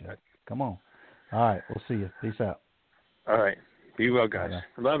another night show. Come on. All right, we'll see you. Peace out. All right. Be well, guys.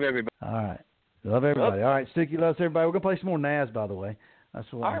 Love everybody. All right. Love everybody. All right, Stewkey loves everybody. We're gonna play some more Nas, by the way. That's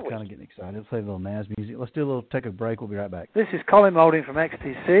why I'm kind of getting excited. Let's play a little Nas music. Let's take a break. We'll be right back. This is Colin Moulding from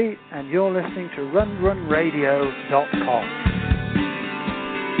XTC, and you're listening to RunRunRadio.com.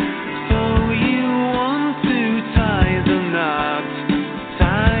 So you want to tie the knot,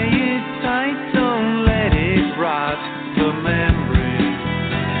 tie it tight, don't let it rot. The memory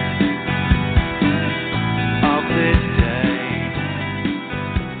of this day.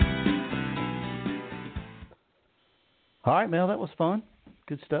 All right, Mel, that was fun.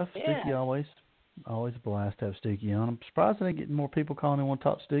 Good stuff. Yeah. Stewkey always a blast to have Stewkey on. I'm surprised I didn't get more people calling in want to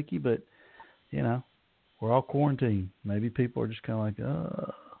talk Stewkey, but we're all quarantined. Maybe people are just kind of like,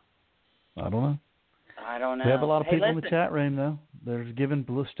 I don't know. I don't know. We have a lot of people in the chat room though. They're giving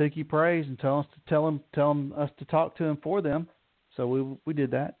Stewkey praise and telling us to talk to him for them. So we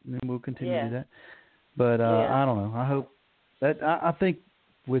did that, and we'll continue to do that. But I don't know. I hope that I think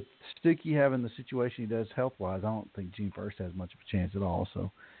with Stewkey having the situation he does health-wise, I don't think June 1st has much of a chance at all.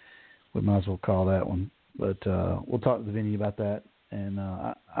 So we might as well call that one. But we'll talk to the venue about that, and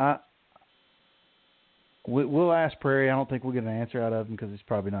we'll ask Prairie. I don't think we'll get an answer out of him because it's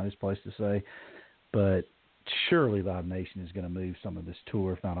probably not his place to say. But surely Live Nation is going to move some of this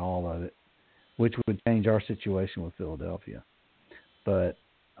tour, if not all of it, which would change our situation with Philadelphia. But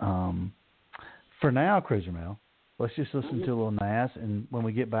for now, Cruiser Mel, let's just listen to a little Nas, and when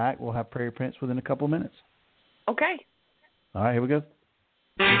we get back, we'll have Prairie Prince within a couple of minutes. Okay. All right, here we go.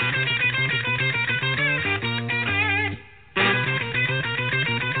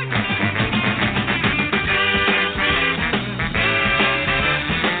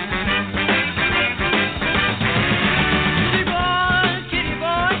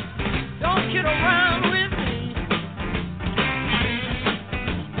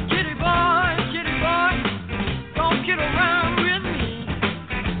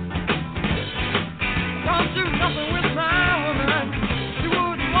 Nothing with my woman. You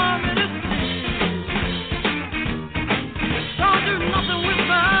wouldn't want me to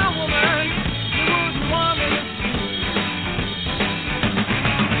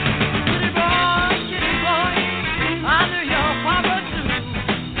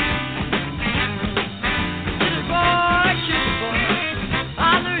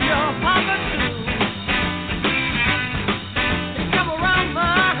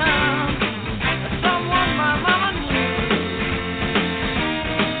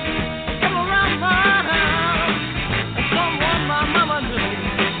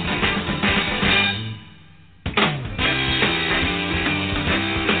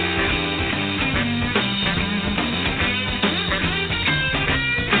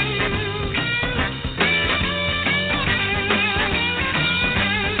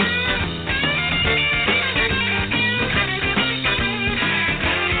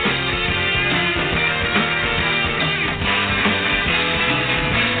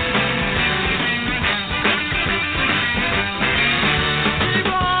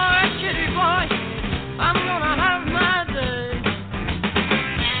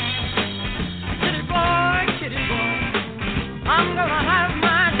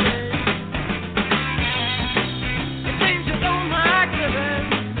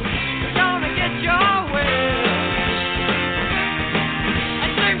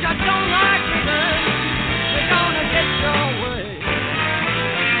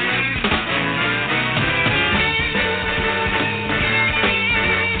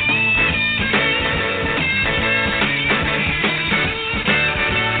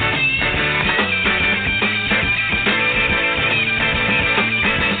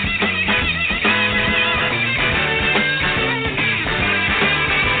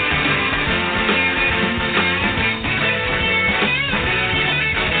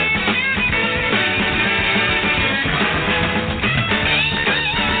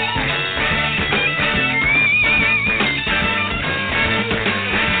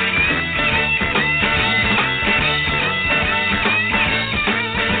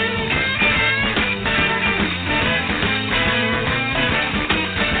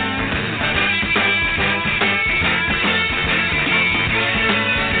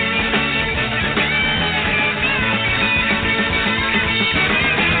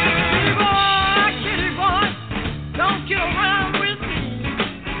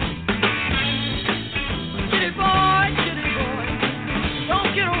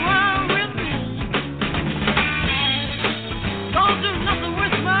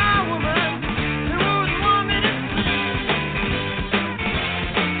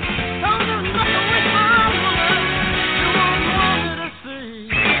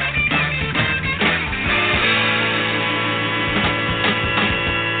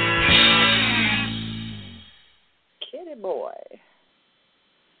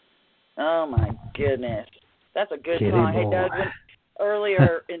Oh my goodness, that's a good Kitty song. boy. Hey Doug,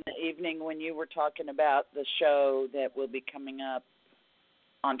 earlier in the evening when you were talking about the show that will be coming up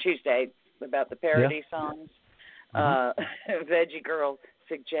on Tuesday about the parody songs, Veggie Girl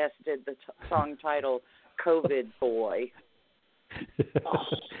suggested the song title "COVID Boy."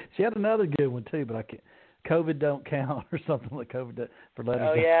 She had another good one too, but I can't. COVID don't count or something like COVID for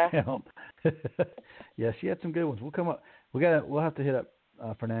letters don't count. Yeah, she had some good ones. We'll come up. We'll have to hit up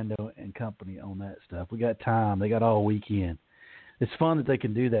Fernando and company on that stuff. We got time. They got all weekend. It's fun that they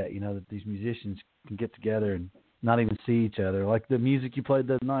can do that. You know, that these musicians can get together and not even see each other. Like the music you played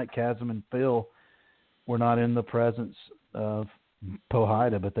the other night, Chasm and Phil were not in the presence of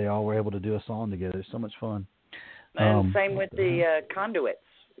Pohida, but they all were able to do a song together. It's so much fun. And same with the Conduits.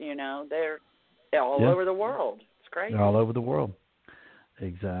 You know, they're all over the world. It's crazy. They're all over the world.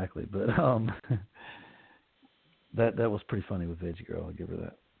 Exactly. But that was pretty funny with Veggie Girl. I'll give her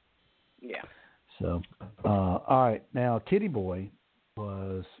that. Yeah. So, all right. Now, Kitty Boy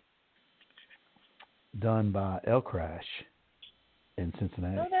was done by El Crash in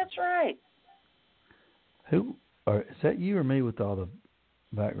Cincinnati. Oh, that's right. Is that you or me with all the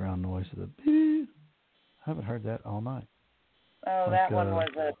background noise of the beep? I haven't heard that all night. Oh, that one was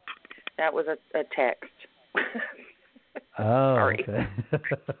a text. Oh, sorry. Okay.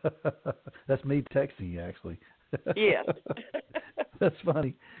 That's me texting you, actually. Yes. That's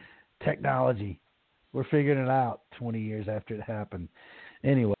funny. Technology. We're figuring it out 20 years after it happened.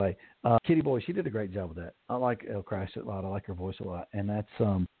 Anyway, Kitty Boy, she did a great job with that. I like El Crash a lot. I like her voice a lot. And that's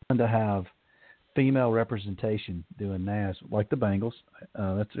fun to have female representation doing Nas, like the Bangles.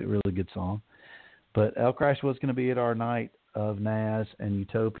 That's a really good song. But El Crash was going to be at our night of Nas and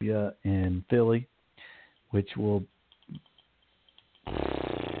Utopia in Philly, which will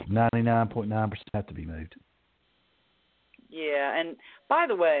 99.9% have to be moved. Yeah, and by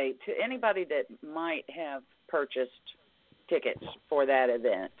the way, to anybody that might have purchased tickets for that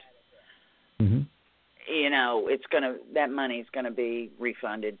event, you know, that money's gonna be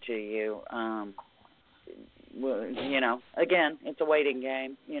refunded to you. Well, you know, again, it's a waiting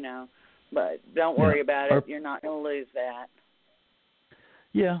game, you know, but don't worry about it. You're not gonna lose that.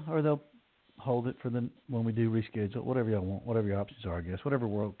 Yeah, or they'll hold it for when we do reschedule, whatever y'all want, whatever your options are, I guess, whatever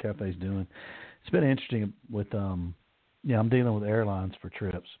World Cafe's doing. It's been interesting with I'm dealing with airlines for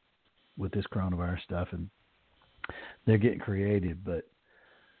trips with this coronavirus stuff, and they're getting creative. But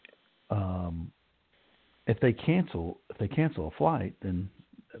if they cancel a flight, then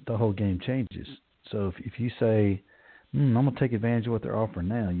the whole game changes. So if you say, I'm going to take advantage of what they're offering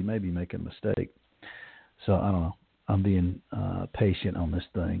now, you may be making a mistake. So I don't know. I'm being patient on this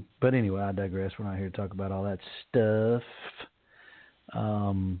thing. But anyway, I digress. We're not here to talk about all that stuff.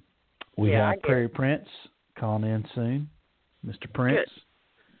 We have Prairie Prince calling in soon. Mr. Prince,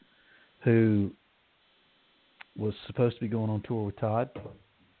 who was supposed to be going on tour with Todd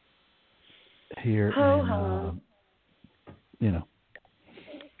here.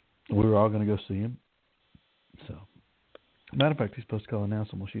 We were all going to go see him. So, matter of fact, he's supposed to call in now,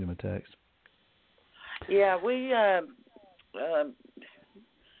 so we'll shoot him a text. Yeah, we,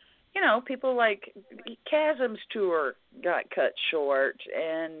 people like Chasm's tour got cut short,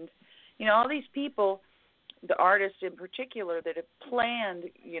 and, all these people, the artists in particular that have planned,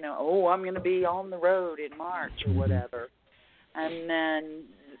 I'm going to be on the road in March or whatever, and then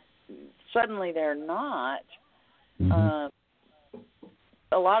suddenly they're not.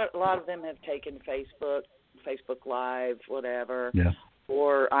 A lot of them have taken Facebook Live, whatever,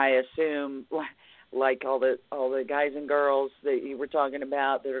 or I assume like all the guys and girls that you were talking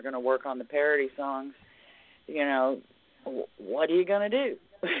about that are going to work on the parody songs. What are you going to do?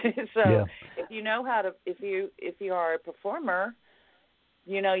 If you know how to, if you are a performer,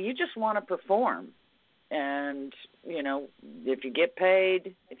 you just want to perform, and if you get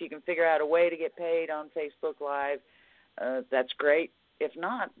paid, if you can figure out a way to get paid on Facebook Live, that's great. If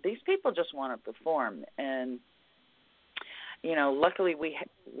not, these people just want to perform, and luckily we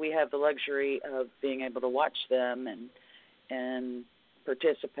have the luxury of being able to watch them and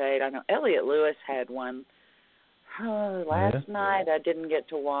participate. I know Elliot Lewis had one last night. I didn't get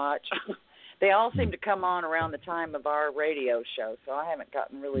to watch. They all seem to come on around the time of our radio show, so I haven't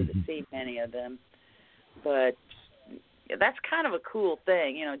gotten really to see many of them. But that's kind of a cool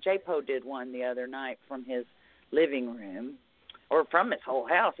thing. J-Po did one the other night from his living room, or from his whole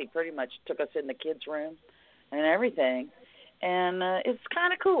house. He pretty much took us in the kids' room and everything. And it's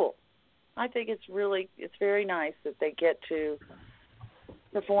kind of cool. I think it's very nice that they get to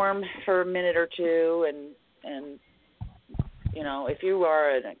perform for a minute or two, and if you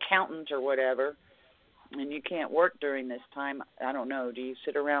are an accountant or whatever, and you can't work during this time, I don't know. Do you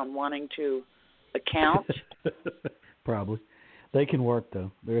sit around wanting to account? Probably. They can work,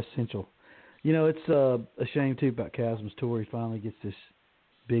 though. They're essential. You know, it's a shame, too, about Chasm's tour. He finally gets this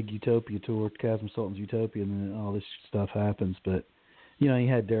big Utopia tour, Chasm Sultan's Utopia, and then all this stuff happens. But, you know, he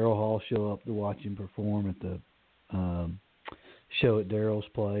had Daryl Hall show up to watch him perform at the show at Daryl's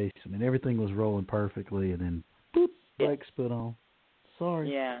place. I mean, everything was rolling perfectly, and then, boop, brakes put on.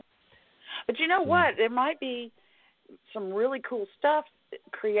 Sorry. Yeah. But you know what? There might be some really cool stuff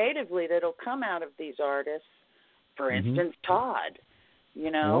creatively that'll come out of these artists. For instance, Todd,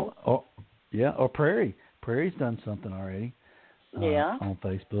 you know. Or Prairie. Prairie's done something already on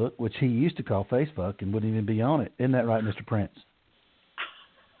Facebook, which he used to call Facebook and wouldn't even be on it. Isn't that right, Mr. Prince?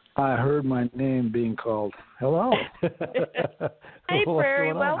 I heard my name being called. Hello. Hey,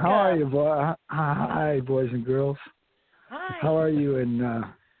 Prairie, welcome. How are you, boy? Hi, boys and girls. Hi. How are you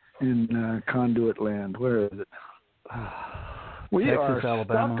in Conduit Land? Where is it? We Texas, are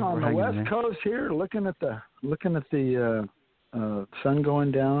Alabama. stuck on the West Coast here, looking at the sun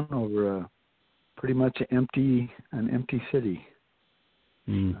going down over pretty much an empty city.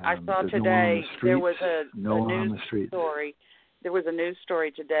 I saw today there was a news story. There was a news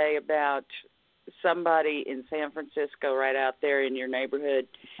story today about somebody in San Francisco, right out there in your neighborhood,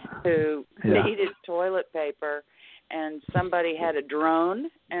 who needed toilet paper, and somebody had a drone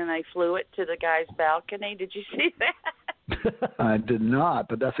and they flew it to the guy's balcony. Did you see that? I did not,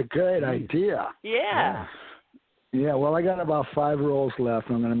 but that's a great idea. Yeah. Yeah, well, I got about 5 rolls left.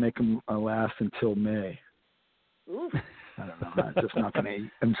 I'm going to make them last until May. Oof. I don't know. I'm just not going to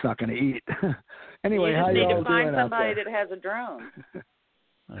eat. I'm just not going to eat. Anyway, how you all doing? You just need to find somebody that has a drone.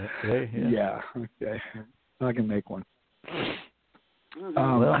 Okay. Yeah. Okay. I can make one.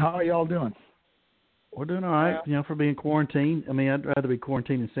 How are y'all doing? We're doing all right. You know, for being quarantined. I mean, I'd rather be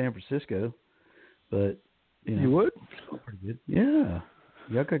quarantined in San Francisco, but you would? Pretty good. Yeah.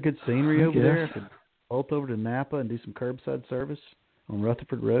 Y'all got good scenery over there. I could bolt over to Napa and do some curbside service on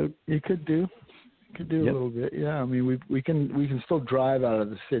Rutherford Road. You could do. A little bit. Yeah. I mean, we can still drive out of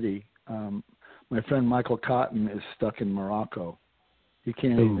the city. My friend Michael Cotton is stuck in Morocco. He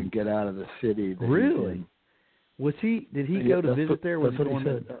can't even get out of the city. Really? Was he? Did he go to visit there? Was he going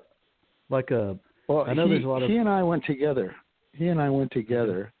to like a? Well, I know there's a lot of. He and I went together.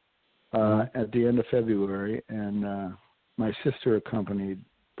 At the end of February, and my sister accompanied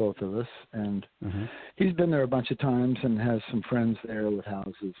both of us. And he's been there a bunch of times and has some friends there with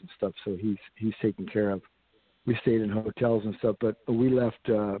houses and stuff. So he's taken care of. We stayed in hotels and stuff, but we left,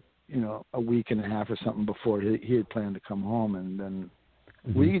 a week and a half or something before he had planned to come home, and then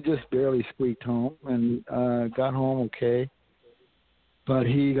we just barely squeaked home and got home okay. But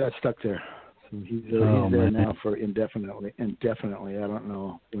he got stuck there. So he's there now for indefinitely. I don't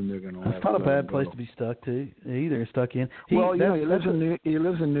know when they're going to. That's not a bad place to be stuck to either. Stuck in. He lives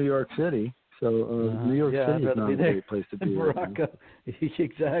in New York City, so New York City is not a great place to be. Morocco,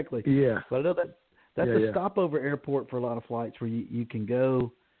 exactly. Yeah, but I know that's a stopover airport for a lot of flights where you can go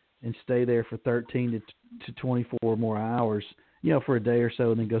and stay there for 13 to 24 more hours. For a day or so,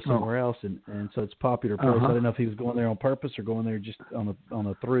 and then go somewhere else, and so it's a popular place. I don't know if he was going there on purpose or going there just on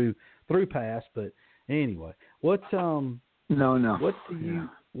a through pass, but anyway, what have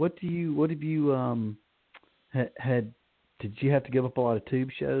you had? Did you have to give up a lot of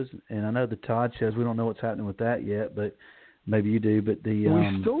tube shows? And I know the Todd shows. We don't know what's happening with that yet, but maybe you do. But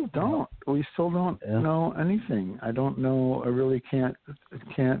we still don't. We still don't know anything. I don't know. I really can't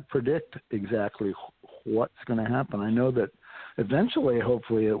predict exactly what's going to happen. I know that. Eventually,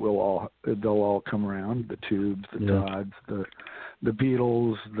 hopefully, they'll all come around. The Tubes, the Todds, the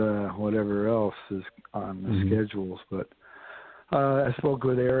Beatles, the whatever else is on the schedules. But I spoke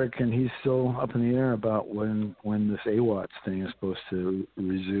with Eric, and he's still up in the air about when this AWATS thing is supposed to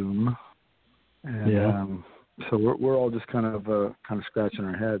resume. And so we're all just kind of scratching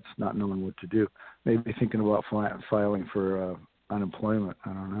our heads, not knowing what to do. Maybe thinking about filing for unemployment. I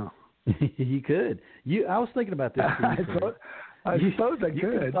don't know. You could. I was thinking about this. I suppose I you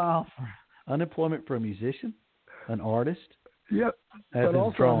could file for unemployment for a musician, an artist. Yep. But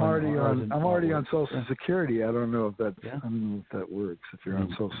also, I'm already on Social Security. I don't know if that works. If you're on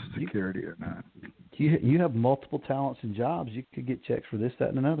Social Security or not. You have multiple talents and jobs. You could get checks for this, that,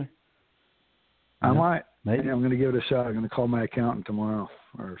 and another. I might. Maybe. I'm going to give it a shot. I'm going to call my accountant tomorrow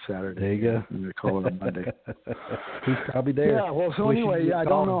or Saturday. There you go. I'm going to call it on Monday. He's probably there. Yeah. Well, so anyway, I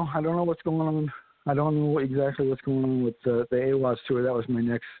don't know. I don't know what's going on. I don't know exactly what's going on with the AWATS tour. That was my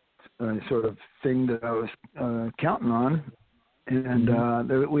next sort of thing that I was counting on.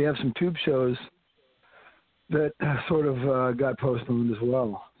 And we have some tube shows that sort of got postponed as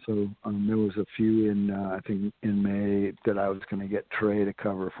well. So there was a few I think in May that I was going to get Trey to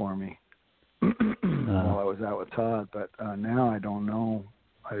cover for me while I was out with Todd. But now I don't know.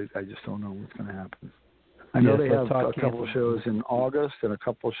 I just don't know what's going to happen. I know they have a couple shows in August and a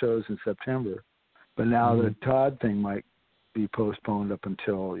couple shows in September. But now the Todd thing might be postponed up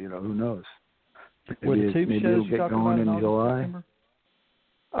until, who knows. Maybe it'll get going in July.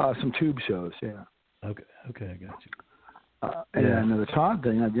 Some tube shows, yeah. Okay, I got you. And the Todd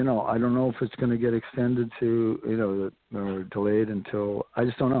thing, I don't know if it's going to get extended to, or delayed until, I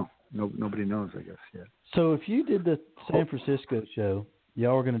just don't know. Nobody knows, I guess, yet. So if you did the San Francisco show,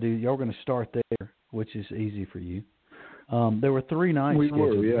 y'all were going to start there, which is easy for you. There were 3 nights. We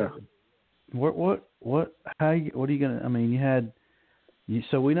were, yeah. What are you going to, I mean,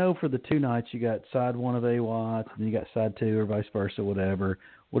 so we know for the 2 nights you got side 1 of AWATS and you got side 2 or vice versa, whatever.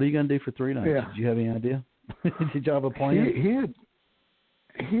 What are you going to do for 3 nights? Yeah. Did you have any idea? Did you have a plan?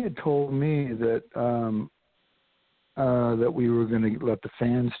 He had told me that that we were going to let the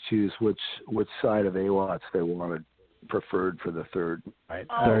fans choose which side of AWATS they wanted preferred for the third night.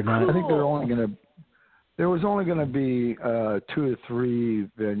 Third night. I think there was only going to be 2 or 3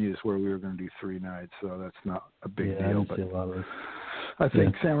 venues where we were going to do 3 nights, so that's not a big deal. I didn't see a lot of those. I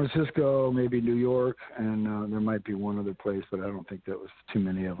think San Francisco, maybe New York, and there might be one other place, but I don't think that was too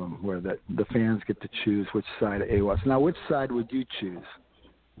many of them where the fans get to choose which side of AWATS. Now, which side would you choose?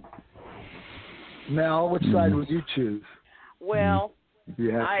 Mel, which side would you choose? Well, if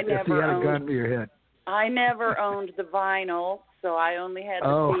you had a gun to your head. I never owned the vinyl, so I only had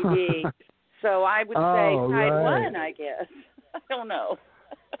the CD. So I would say side 1, I guess. I don't know.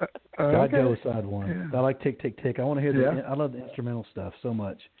 I'd go with side 1. Yeah. I like Tick, Tick, Tick. I want to hear I love the instrumental stuff so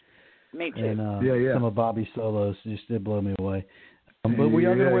much. Me too. And some of Bobby's solos just did blow me away. But were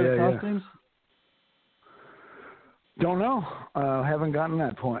y'all going to wear the costumes? Don't know. Haven't gotten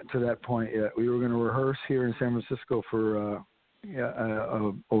to that point yet. We were going to rehearse here in San Francisco for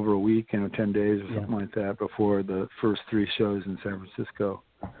over a week, 10 days or something like that before the first 3 shows in San Francisco.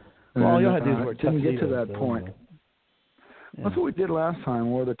 Well, all y'all had to do was didn't get to that point. That's what we did last time,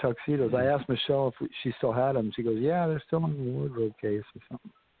 wore the tuxedos. I asked Michelle if she still had them. She goes, yeah, they're still in the wardrobe case or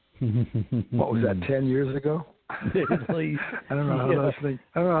something. What was that, 10 years ago? At least. I don't know how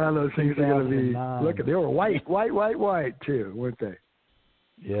those things are going to be. Look, they were white too, weren't they?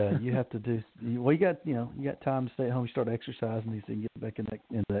 Yeah, you have to do. Well, you got time to stay at home. You start exercising, so you get back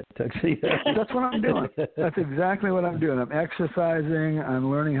into that tuxedo. That's what I'm doing. That's exactly what I'm doing. I'm exercising. I'm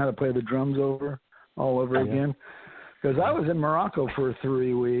learning how to play the drums all over again. Because I was in Morocco for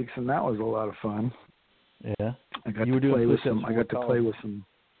 3 weeks, and that was a lot of fun. Yeah. I got to play with some.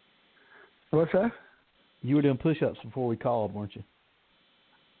 What's that? You were doing push-ups before we called, weren't you?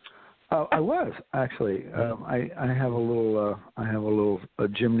 I was actually. I have a little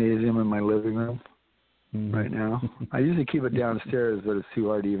gymnasium in my living room right now. I usually keep it downstairs, but it's too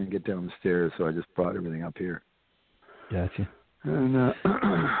hard to even get down the stairs, so I just brought everything up here. Gotcha. And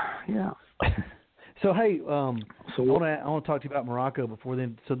yeah. So hey, I want to talk to you about Morocco before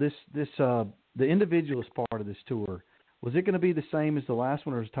then. So this the individualist part of this tour, was it going to be the same as the last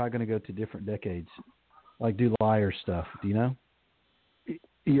one, or is Todd going to go to different decades, like do Liar stuff? Do you know?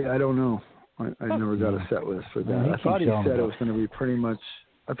 Yeah, I don't know. I never got a set list for that. I thought he said it was going to be pretty much.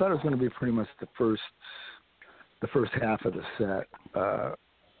 I thought it was going to be pretty much the first half of the set,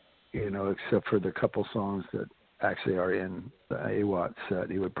 except for the couple songs that actually are in the AWAT set.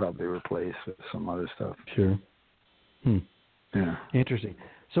 He would probably replace with some other stuff. Sure. Yeah. Interesting.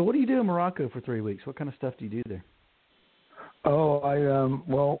 So what do you do in Morocco for 3 weeks? What kind of stuff do you do there? Oh,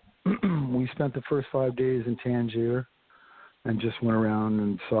 we spent the first 5 days in Tangier and just went around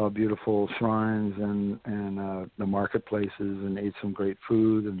and saw beautiful shrines and the marketplaces and ate some great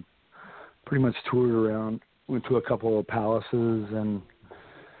food and pretty much toured around. Went to a couple of palaces and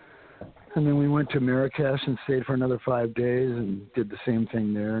then we went to Marrakesh and stayed for another 5 days and did the same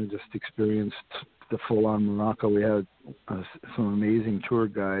thing there and just experienced the full-on Morocco. We had some amazing tour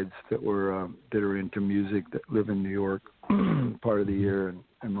guides that are into music that live in New York part of the year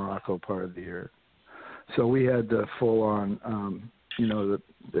and Morocco part of the year. So we had the full-on,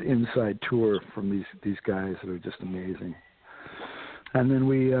 the inside tour from these guys that are just amazing. And then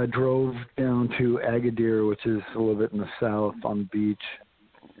we drove down to Agadir, which is a little bit in the south on the beach,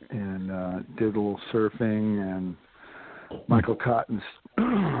 and did a little surfing. And Michael Cotton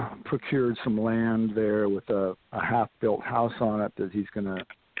procured some land there with a half-built house on it that he's going to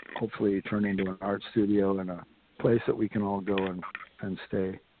hopefully turn into an art studio and a place that we can all go and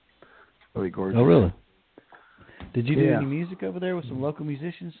stay. Really gorgeous. Oh, really? Did you do any music over there with some local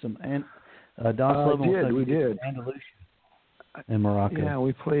musicians? Don we did. Andalusia in Morocco. Yeah,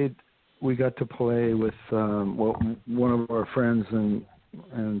 we got to play with one of our friends,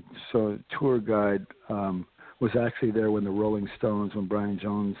 and so tour guide was actually there when the Rolling Stones, when Brian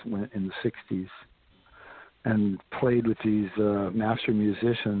Jones went in the 60s, and played with these master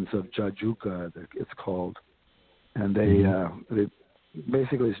musicians of Jajuka, it's called. And they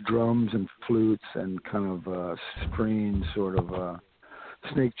basically it's drums and flutes and kind of string, sort of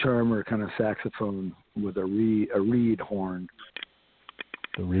snake charmer kind of saxophone with a reed horn.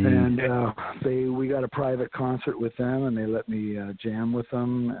 And we got a private concert with them, and they let me jam with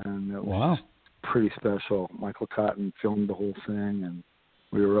them, and it was pretty special. Michael Cotton filmed the whole thing, and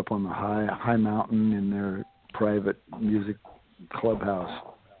we were up on the high mountain in their private music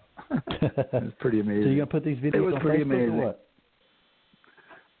clubhouse. It was pretty amazing. So you gonna put these videos on pretty Facebook amazing. or what?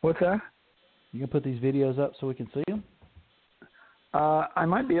 What's that? You gonna put these videos up so we can see them? I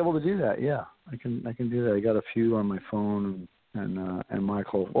might be able to do that. Yeah, I can do that. I got a few on my phone, and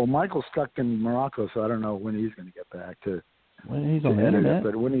Michael. Well, Michael's stuck in Morocco, so I don't know when he's going to get back to. Well, he's on the internet.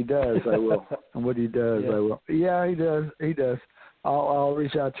 But when he does, I will. And when he does, I will. Yeah, he does. He does. I'll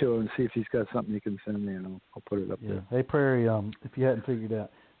reach out to him and see if he's got something he can send me, and I'll put it up there. Hey, Prairie. If you hadn't figured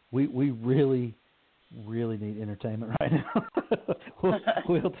out, we really need entertainment right now.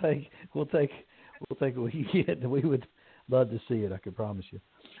 we'll take what we can get. We would love to see it. I can promise you.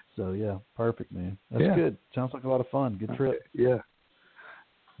 So yeah, perfect, man. That's good. Sounds like a lot of fun. Good trip. Yeah.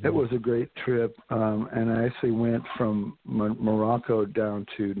 It was a great trip, and I actually went from Morocco down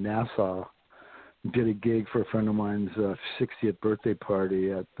to Nassau. Did a gig for a friend of mine's 60th birthday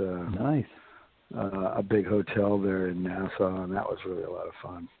party at a big hotel there in Nassau, and that was really a lot of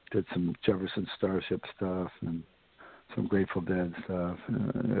fun. Did some Jefferson Starship stuff and some Grateful Dead stuff.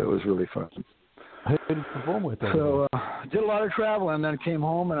 It was really fun. Who did you perform with? So did a lot of travel, and then came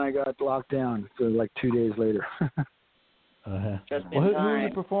home, and I got locked down. So like 2 days later. Well, who were you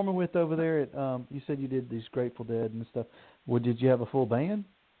performing with over there? At you said you did these Grateful Dead and stuff. Well, did you have a full band?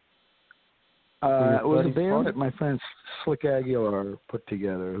 It was a band that my friend Slick Aguilar put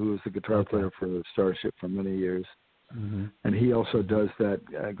together, who was the guitar player for Starship for many years. Mm-hmm. And he also does that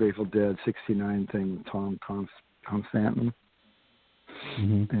Grateful Dead 69 thing with Tom Constantin.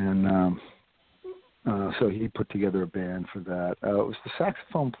 Mm-hmm. And so he put together a band for that. It was the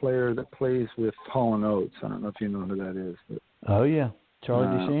saxophone player that plays with Hall & Oates. I don't know if you know who that is. But, Charlie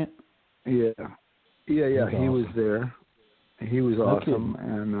DeChant? Yeah. He awesome. was there. He was awesome.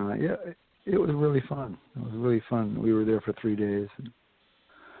 And, it was really fun. We were there for 3 days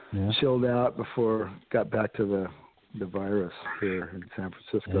and chilled out before got back to the virus here in San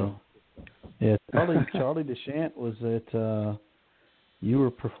Francisco. Yeah, Charlie DeChant was at you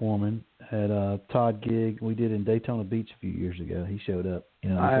were performing at a Todd gig we did in Daytona Beach a few years ago. He showed up.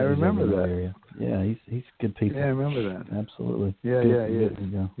 I remember that. Area. Yeah, he's good people. Yeah, I remember that. Absolutely. Yeah, he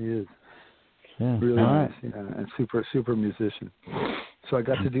is. Yeah. Really nice. Yeah, and super musician. So I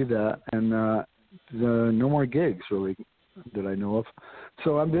got to do that, and no more gigs really that I know of.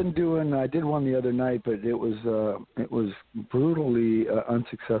 So I did one the other night, but it was brutally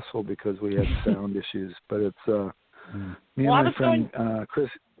unsuccessful because we had sound issues. But it's me and my friend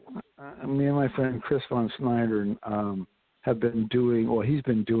Chris von Snyder have been doing. Well, he's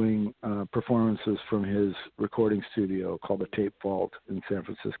been doing performances from his recording studio called the Tape Vault in San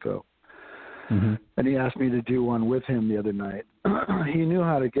Francisco. Mm-hmm. And he asked me to do one with him the other night. He knew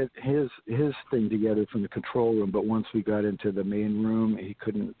how to get his thing together from the control room, but once we got into the main room, he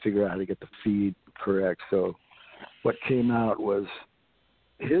couldn't figure out how to get the feed correct. So what came out was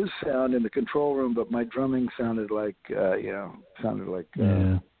his sound in the control room, but my drumming sounded like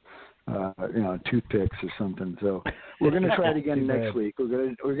toothpicks or something. So we're going to try it again next week. We're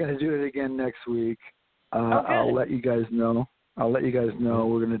going to do it again next week. I'll let you guys know.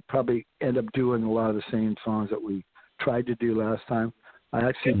 We're going to probably end up doing a lot of the same songs that we tried to do last time. I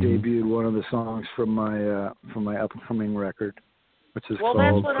actually debuted one of the songs from my upcoming record, which is called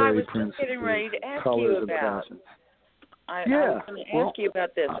that's what Prairie, I was Prince, getting ready to ask Colors you and about. Passions. I was going to ask you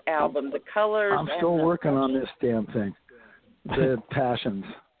about this album, the colors. I'm still working on this damn thing. The Passions,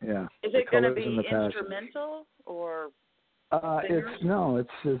 yeah. Is it going to be instrumental or? It's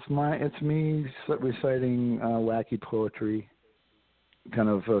me reciting wacky poetry, kind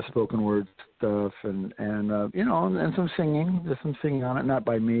of spoken word stuff, and some singing. There's some singing on it, not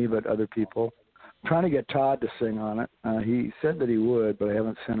by me, but other people. I'm trying to get Todd to sing on it. He said that he would, but I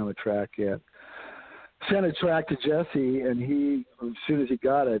haven't sent him a track yet. Sent a track to Jesse, and he, as soon as he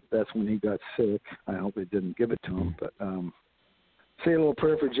got it, that's when he got sick. I hope they didn't give it to him, but say a little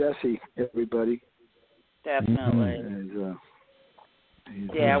prayer for Jesse, everybody. Definitely. And,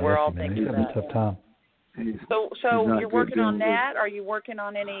 Yeah, we're all man. thinking He's having that. a tough time. So you're working on that? Are you working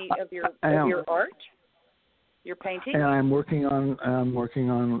on any of your art? Your painting? And I'm working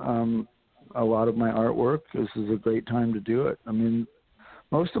on a lot of my artwork. This is a great time to do it. I mean,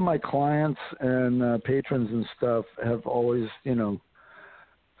 most of my clients and patrons and stuff have always, been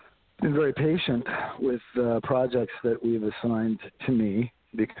very patient with projects that we've assigned to me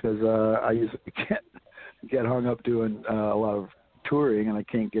because I usually get hung up doing a lot of touring and I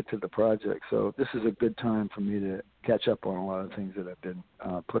can't get to the project. So this is a good time for me to catch up on a lot of things that I've been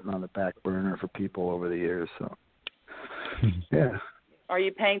putting on the back burner for people over the years. So, yeah. Are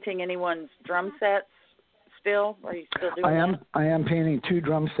you painting anyone's drum sets still? Are you still doing that? I am painting 2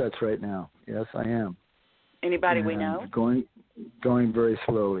 drum sets right now. Yes, I am. Anybody we know? Going very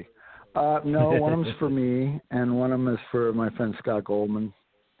slowly. No, one of them's for me, and one of them is for my friend Scott Goldman,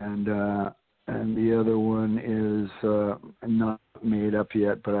 and the other one is not made up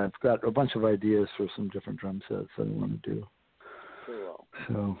yet, but I've got a bunch of ideas for some different drum sets that I want to do. Cool.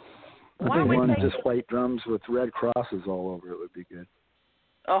 So I think one just white drums with red crosses all over it would be good.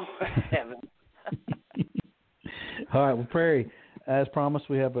 Oh, heaven. All right, well, Prairie, as promised,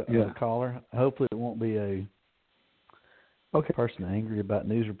 we have a caller. Hopefully it won't be a person angry about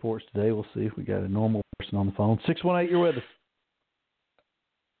news reports today. We'll see if we got a normal person on the phone. 618, you're with us.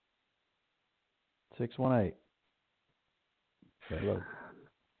 618. Hello.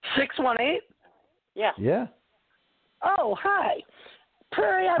 618? Yeah. Yeah. Oh, hi.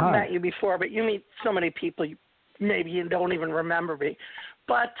 Prairie, I've met you before, but you meet so many people, maybe you don't even remember me.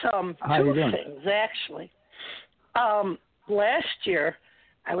 But two things, actually. Last year,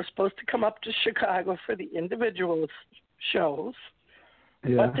 I was supposed to come up to Chicago for the individual shows,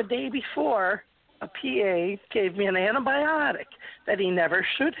 but the day before, a PA gave me an antibiotic that he never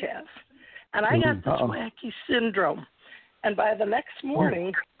should have. And I got this wacky syndrome. And by the next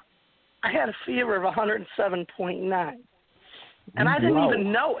morning, I had a fever of 107.9. And I didn't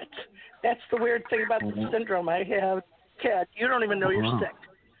even know it. That's the weird thing about the syndrome I have. Kat, you don't even know you're sick.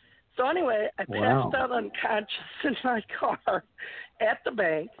 So anyway, I passed out unconscious in my car at the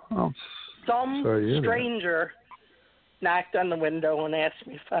bank. Some stranger knocked on the window and asked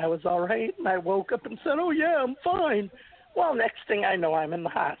me if I was all right. And I woke up and said, oh, yeah, I'm fine. Well, next thing I know, I'm in the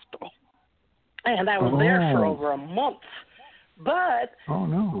hospital. And I was there for over a month. But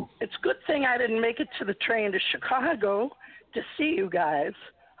it's a good thing I didn't make it to the train to Chicago to see you guys,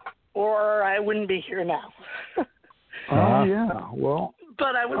 or I wouldn't be here now. Well,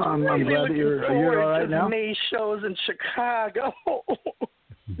 but I was I'm glad that you're all right now. May shows in Chicago.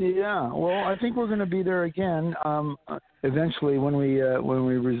 Yeah, well, I think we're going to be there again eventually when we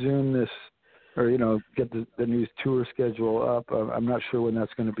resume this, or get the new tour schedule up. I'm not sure when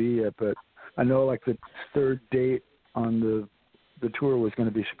that's going to be yet, but I know like the third date on the tour was going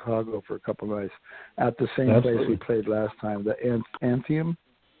to be Chicago for a couple of nights at the same place we played last time, the Anthem.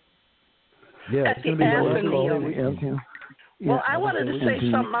 Yeah, it's going to be the Anthem. Well, I wanted to say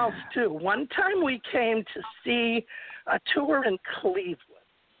something else, too. One time we came to see a tour in Cleveland,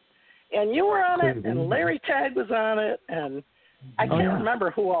 and you were on it, and Larry Tagg was on it, and I can't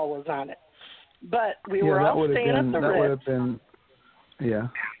remember who all was on it. But we were all staying at the Ritz. That would have been,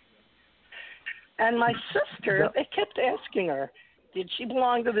 And my sister, they kept asking her, did she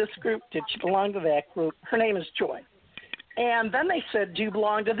belong to this group? Did she belong to that group? Her name is Joy. And then they said, do you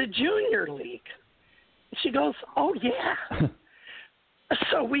belong to the Junior League? She goes, oh, yeah.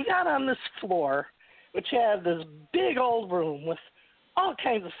 So we got on this floor, which had this big old room with all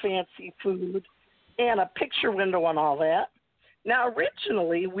kinds of fancy food and a picture window and all that. Now,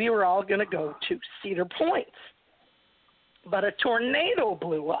 originally, we were all going to go to Cedar Point, but a tornado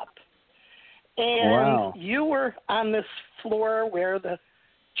blew up. And you were on this floor where the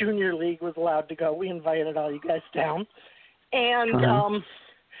Junior League was allowed to go. We invited all you guys down. And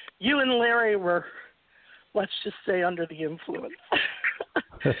you and Larry were, let's just say, under the influence.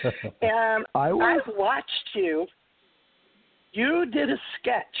 And I've watched you. You did a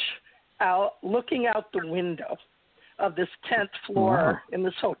sketch out looking out the window of this 10th floor in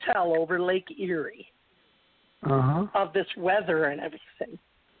this hotel over Lake Erie of this weather and everything.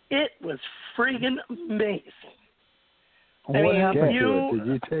 It was friggin' amazing. What happened to it? Did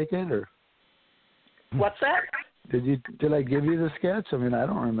you take it, or what's that? Did I give you the sketch? I mean, I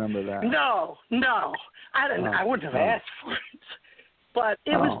don't remember that. No, I didn't. I wouldn't have asked for it, but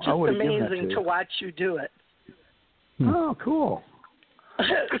it was just amazing to watch you do it. Oh, cool.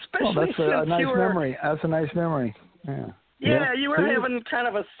 Especially that's since a nice you were, memory. That's a nice memory. Yeah, you were having kind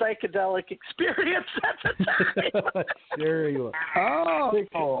of a psychedelic experience at the time. Sure you were. Oh,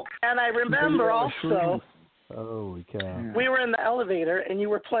 cool. And I remember also Holy cow! We were in the elevator, and you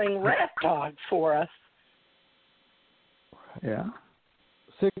were playing Rat Dog for us. Yeah.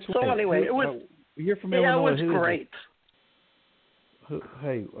 So anyway, it was. You're from Illinois. Yeah, it was Who great.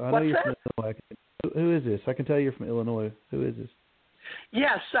 Hey, I know What's you're that? from Illinois. Who is this? I can tell you're from Illinois. Who is this?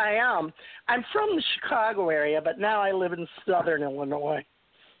 Yes, I am. I'm from the Chicago area, but now I live in Southern Illinois.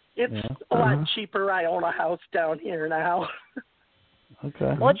 It's a lot cheaper. I own a house down here now.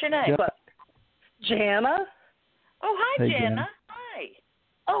 Okay. What's your name? But Jana. Oh, hi, Hey, Jana. Jana. Hi.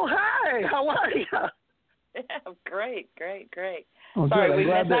 Oh, hi. How are you? Yeah, great. Oh, Sorry, we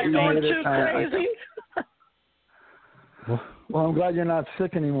not going too crazy. Well, I'm glad you're not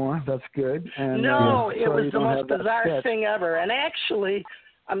sick anymore. That's good. And, no, it sorry was the most bizarre thing ever. And actually,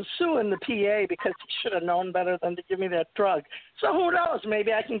 I'm suing the PA because he should have known better than to give me that drug. So who knows?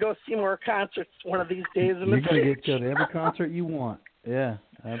 Maybe I can go see more concerts one of these days in the future. You're going to get to every concert you want. Yeah,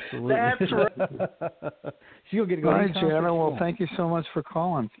 absolutely. That's right. You'll get to go All to right, Jana. Well, thank you so much for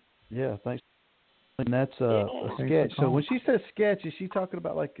calling. Yeah, thanks. And that's a sketch. So when she says sketch, is she talking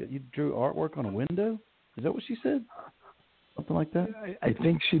about like you drew artwork on a window? Is that what she said? Something like that? I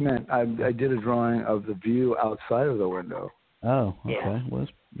think she meant I did a drawing of the view outside of the window. Oh, okay. Well,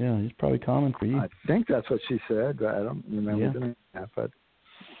 it's probably common for you. I think that's what she said. I don't remember doing that, but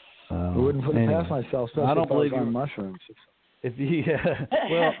I wouldn't put it past myself. I don't believe on mushrooms. If you,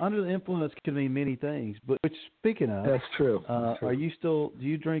 well, under the influence can mean many things. But which, speaking of, that's true. Are you still? Do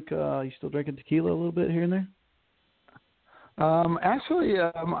you drink? You still drinking tequila a little bit here and there? Actually,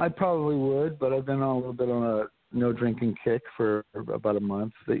 I probably would, but I've been on a little bit on a no drinking kick for about a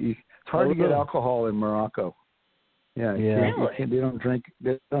month. It's hard to get alcohol in Morocco. Yeah. Really? They don't drink.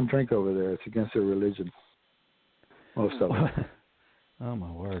 They don't drink over there. It's against their religion. Most of them. Oh my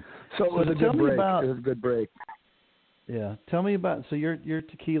word! So it was a good break. It was a good break. Yeah. Tell me about your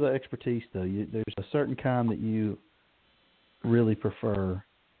tequila expertise though. There's a certain kind that you really prefer.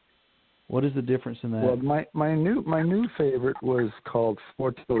 What is the difference in that? Well, my new favorite was called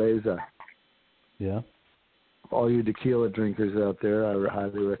Fortaleza. Yeah. All you tequila drinkers out there, I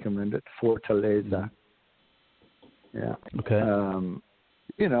highly recommend it. Fortaleza. Yeah. Okay. I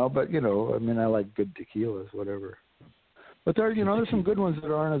mean, I like good tequilas, whatever. But there's some good ones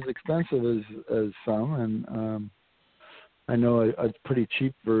that aren't as expensive as some, and I know a pretty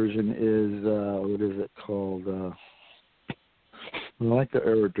cheap version is what is it called? I like the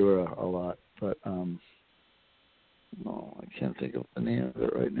Herradura a lot, but I can't think of the name of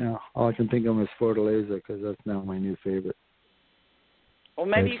it right now. All I can think of is Fortaleza because that's now my new favorite. Well,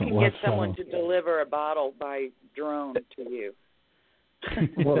 maybe you can get someone to deliver a bottle by drone to you.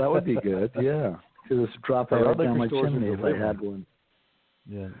 Well, that would be good, yeah. Just drop it right down my chimney if I had one.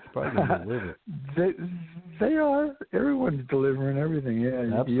 Yeah, it's probably going to deliver. They are. Everyone's delivering everything, yeah.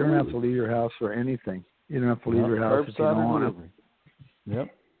 Absolutely. You don't have to leave your house for anything. You don't have to leave your house if you don't want to.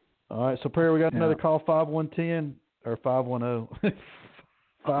 Yep. All right, so Prairie, we got another call, 5110 or 510.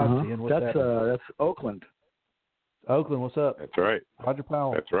 510. That's Oakland. Oakland, what's up? That's right. Roger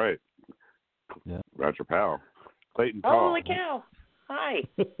Powell. That's right. Yeah. Roger Powell. Clayton Powell. Holy cow. Hi.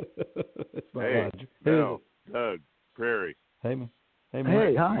 Hey, no, Doug, Prairie. Hey, man.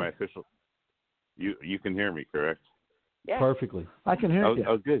 Hey, hi. My official. You can hear me, correct? Yeah. Perfectly. I can hear you.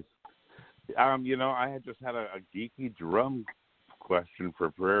 Oh, good. I had just had a geeky drum question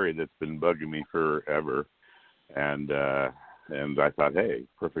for Prairie that's been bugging me forever, and I thought, hey,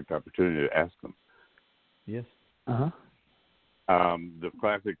 perfect opportunity to ask them. Yes. The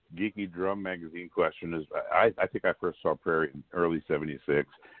classic geeky drum magazine question is: I think I first saw Prairie in early '76.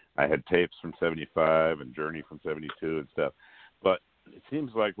 I had tapes from '75 and Journey from '72 and stuff, but it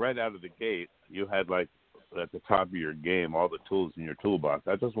seems like right out of the gate you had like at the top of your game all the tools in your toolbox.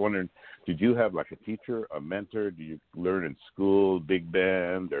 I was just wondering, did you have like a teacher, a mentor? Did you learn in school, big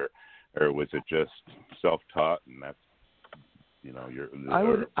band, or was it just self-taught and that's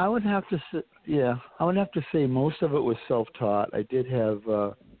I would have to say, I would have to say most of it was self-taught. I did have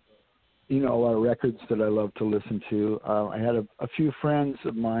a lot of records that I loved to listen to. I had a few friends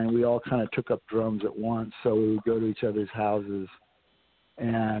of mine. We all kind of took up drums at once, so we would go to each other's houses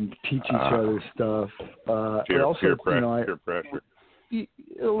and teach each other stuff. Peer pressure. A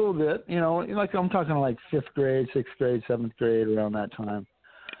little bit, like I'm talking like 5th grade, 6th grade, 7th grade, around that time.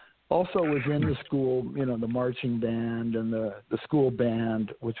 Also within the school, the marching band and the school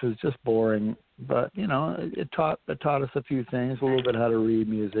band, which was just boring, but it taught us a few things, a little bit how to read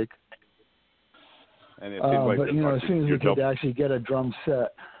music. And it seems like but as soon as we could actually get a drum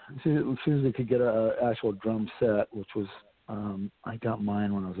set, as soon as we could get an actual drum set, which was I got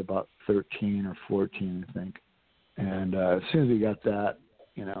mine when I was about 13 or 14, I think. And as soon as we got that,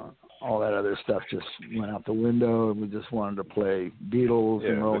 all that other stuff just went out the window, and we just wanted to play Beatles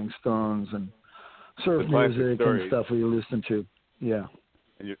and Rolling Stones and surf music and stuff we listened to. Yeah.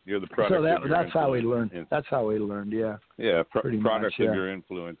 And you're the product. So of your that's how we learned. That's how we learned. Yeah. Yeah, pretty product much, of your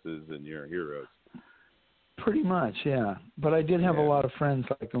influences and your heroes. Pretty much, yeah. But I did have a lot of friends,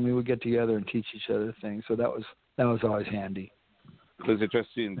 like when we would get together and teach each other things. So that was always handy. Because it just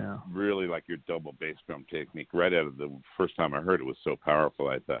seemed really like your double bass drum technique. Right out of the first time I heard it was so powerful.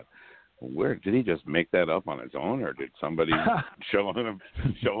 I thought, where did he just make that up on his own, or did somebody show him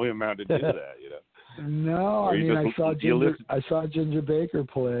how to do that? You know? No, I mean I saw Ginger Baker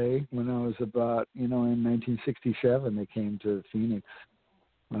play when I was about in 1967. They came to Phoenix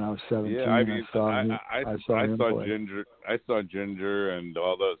when I was 17. Yeah, I mean, I saw Ginger. I saw Ginger and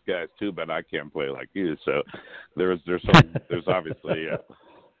all those guys too, but I can't play like you. So there's obviously,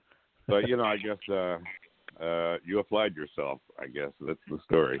 but I guess you applied yourself. I guess that's the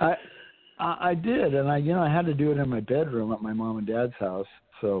story. I did, and I had to do it in my bedroom at my mom and dad's house.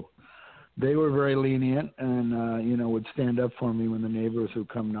 So they were very lenient, and would stand up for me when the neighbors would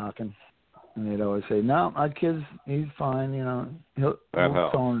come knocking. And they'd always say, "No, my kid's he's fine. We'll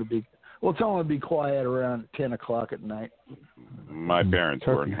tell him to be quiet around 10 o'clock at night." My parents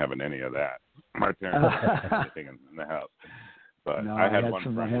weren't having any of that. My parents didn't have anything in the house. But no, I had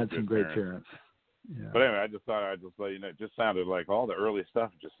some great parents. Yeah. But anyway, I just thought I'd just let you know. It just sounded like all the early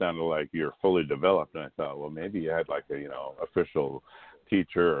stuff just sounded like you're fully developed. And I thought, well, maybe you had like a official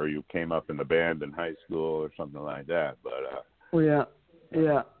teacher, or you came up in the band in high school or something like that. But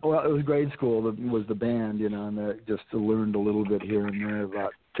Yeah, well, it was grade school that was the band, and I just learned a little bit here and there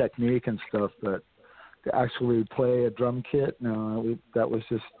about technique and stuff, but to actually play a drum kit, no, that was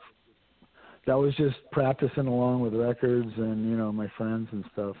just practicing along with records and, my friends and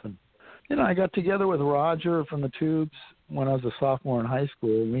stuff. And, I got together with Roger from the Tubes when I was a sophomore in high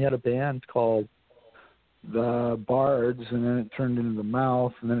school, and we had a band called the Bards, and then it turned into the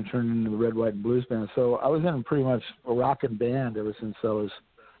Mouth, and then it turned into the Red, White, and Blues Band. So I was in pretty much a rockin' band ever since I was,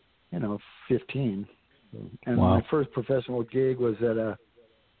 15. And my first professional gig was at a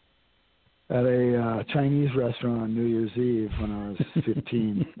Chinese restaurant on New Year's Eve when I was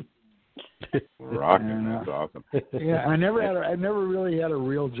 15. Rockin', that's awesome. Yeah, I never really had a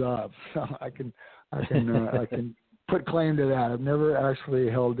real job, so I can put claim to that. I've never actually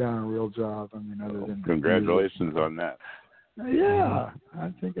held down a real job. I mean, other than congratulations on that. Yeah,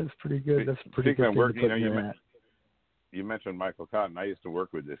 I think it's pretty good. That's pretty good. You mentioned Michael Cotton. I used to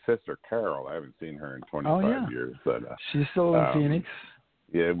work with his sister Carol. I haven't seen her in 25 years, but she's still in Phoenix.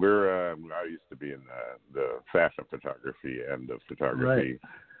 Yeah, I used to be in the fashion photography end of photography.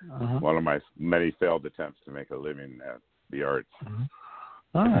 Right. One of my many failed attempts to make a living at the arts.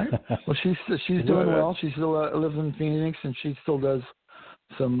 All right. Well, she's doing well. She still lives in Phoenix, and she still does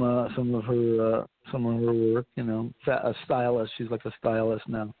some of her work. A stylist. She's like a stylist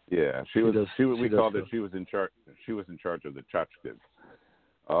now. Yeah, she was in charge. She was in charge of the tchotchkes,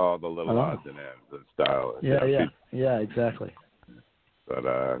 all the little odds and ends of stylist. Yeah, exactly. But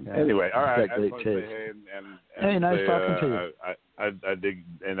anyway, all right. I just want to say, nice talking to you. I dig,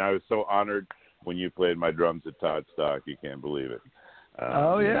 and I was so honored when you played my drums at Toddstock. You can't believe it.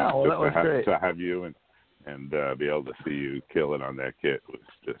 Well, that was great. To have you and be able to see you kill it on that kit was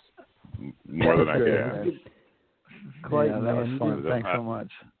just more than I could ask. Clayton, that was fun. Thanks so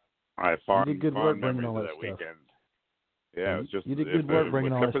much. I fond good work memories bringing all of that that stuff. weekend. Yeah, it was just you did good work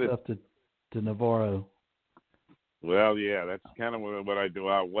bringing all that stuff to Navarro. Well, yeah, that's kind of what I do.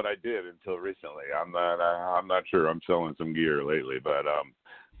 What I did until recently. I'm not sure. I'm selling some gear lately, but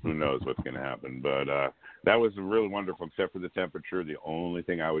who knows what's going to happen. But that was really wonderful, except for the temperature. The only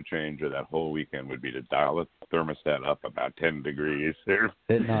thing I would change of that whole weekend would be to dial the thermostat up about 10 degrees there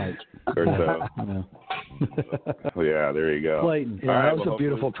at night. Or so. Yeah, there you go. Clayton, that was a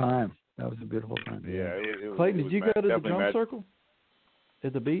beautiful time. That was a beautiful time. Yeah. Clayton, did you go to the drum circle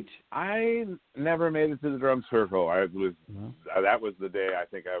at the beach? I never made it to the drum circle. That was the day I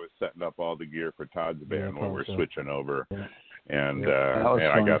think I was setting up all the gear for Todd's band when we're switching over. Yeah. And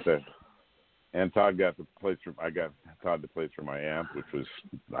I got that. And Todd got the place I got Todd the place for my amp, which was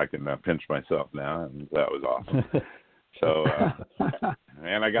I can pinch myself now, and that was awesome. So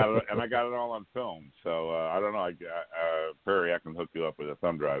and I got it all on film. So I don't know. Prairie, I can hook you up with a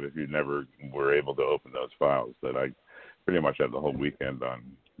thumb drive if you never were able to open those files. That I pretty much had the whole weekend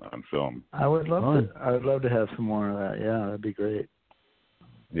on film. I would love to have some more of that. Yeah, that'd be great.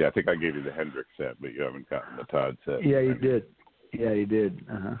 Yeah, I think I gave you the Hendrix set, but you haven't gotten the Todd set. Yeah, you did. Yeah, you did.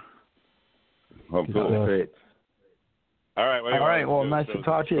 Well, cool. Great. All right. Well, anyway, well, nice to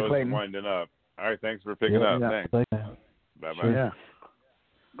talk to you, Clayton. Winding up. All right, thanks for picking up. Yeah. Thanks. Bye-bye. Yeah.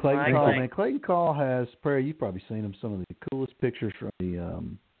 Clayton Call, man. Clayton Call has, Prairie, you've probably seen him, some of the coolest pictures from the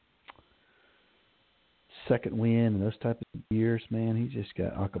Second Wind and those type of years, man. He's just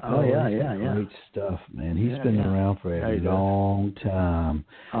got acapella. Great stuff, man. He's been around for a long time.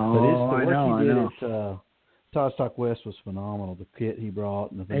 Oh, but I know. At Todd's Talk West was phenomenal. The kit he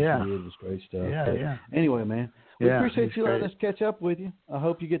brought and the things he did was great stuff. Anyway, man, we appreciate you letting us catch up with you. I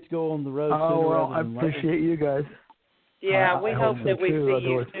hope you get to go on the road sooner rather than later. I appreciate you guys. Yeah, we hope that we see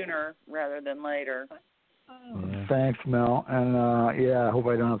you sooner rather than later. Thanks, Mel. And I hope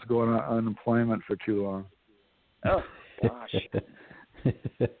I don't have to go on unemployment for too long. Oh, gosh.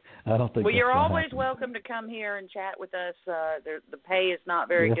 I don't think. Well, you're always welcome to come here and chat with us. The pay is not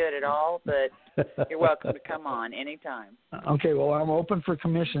very good at all, but you're welcome to come on anytime. Okay, well, I'm open for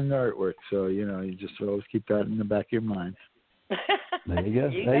commissioned artwork, so you just always keep that in the back of your mind. There you go.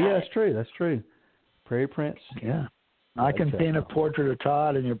 That's true. That's true. Prairie Prince. Yeah, I can paint a portrait of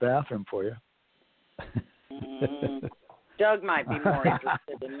Todd in your bathroom for you. Doug might be more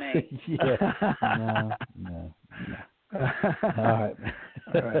interested than me. No.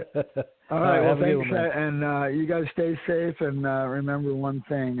 All right. Well, thanks, and you guys stay safe, and remember one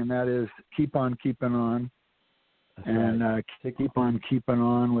thing, and that is keep on keeping on. That's and keep on keeping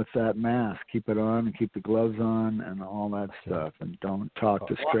on with that mask. Keep it on and keep the gloves on and all that stuff, and don't talk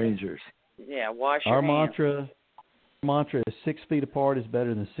to strangers. Yeah, wash your hands. Our mantra is 6 feet apart is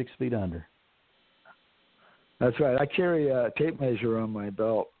better than 6 feet under. That's right. I carry a tape measure on my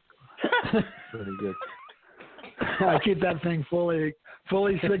belt. Pretty good. I keep that thing fully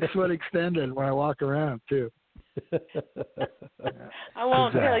 6 foot extended when I walk around too. I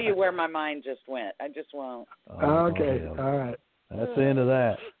won't tell you where my mind just went. I just won't. Okay. All right. That's the end of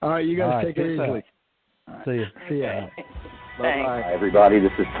that. All right. You guys take it easily. See ya. Bye-bye. Hi, everybody.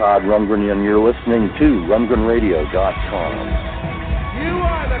 This is Todd Rundgren, and you're listening to RundgrenRadio.com. You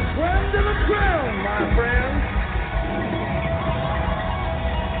are the creme de la creme, my friend.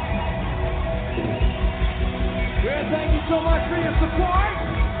 Well, thank you so much for your support.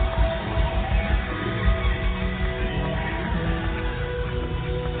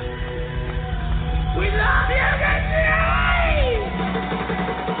 We love you,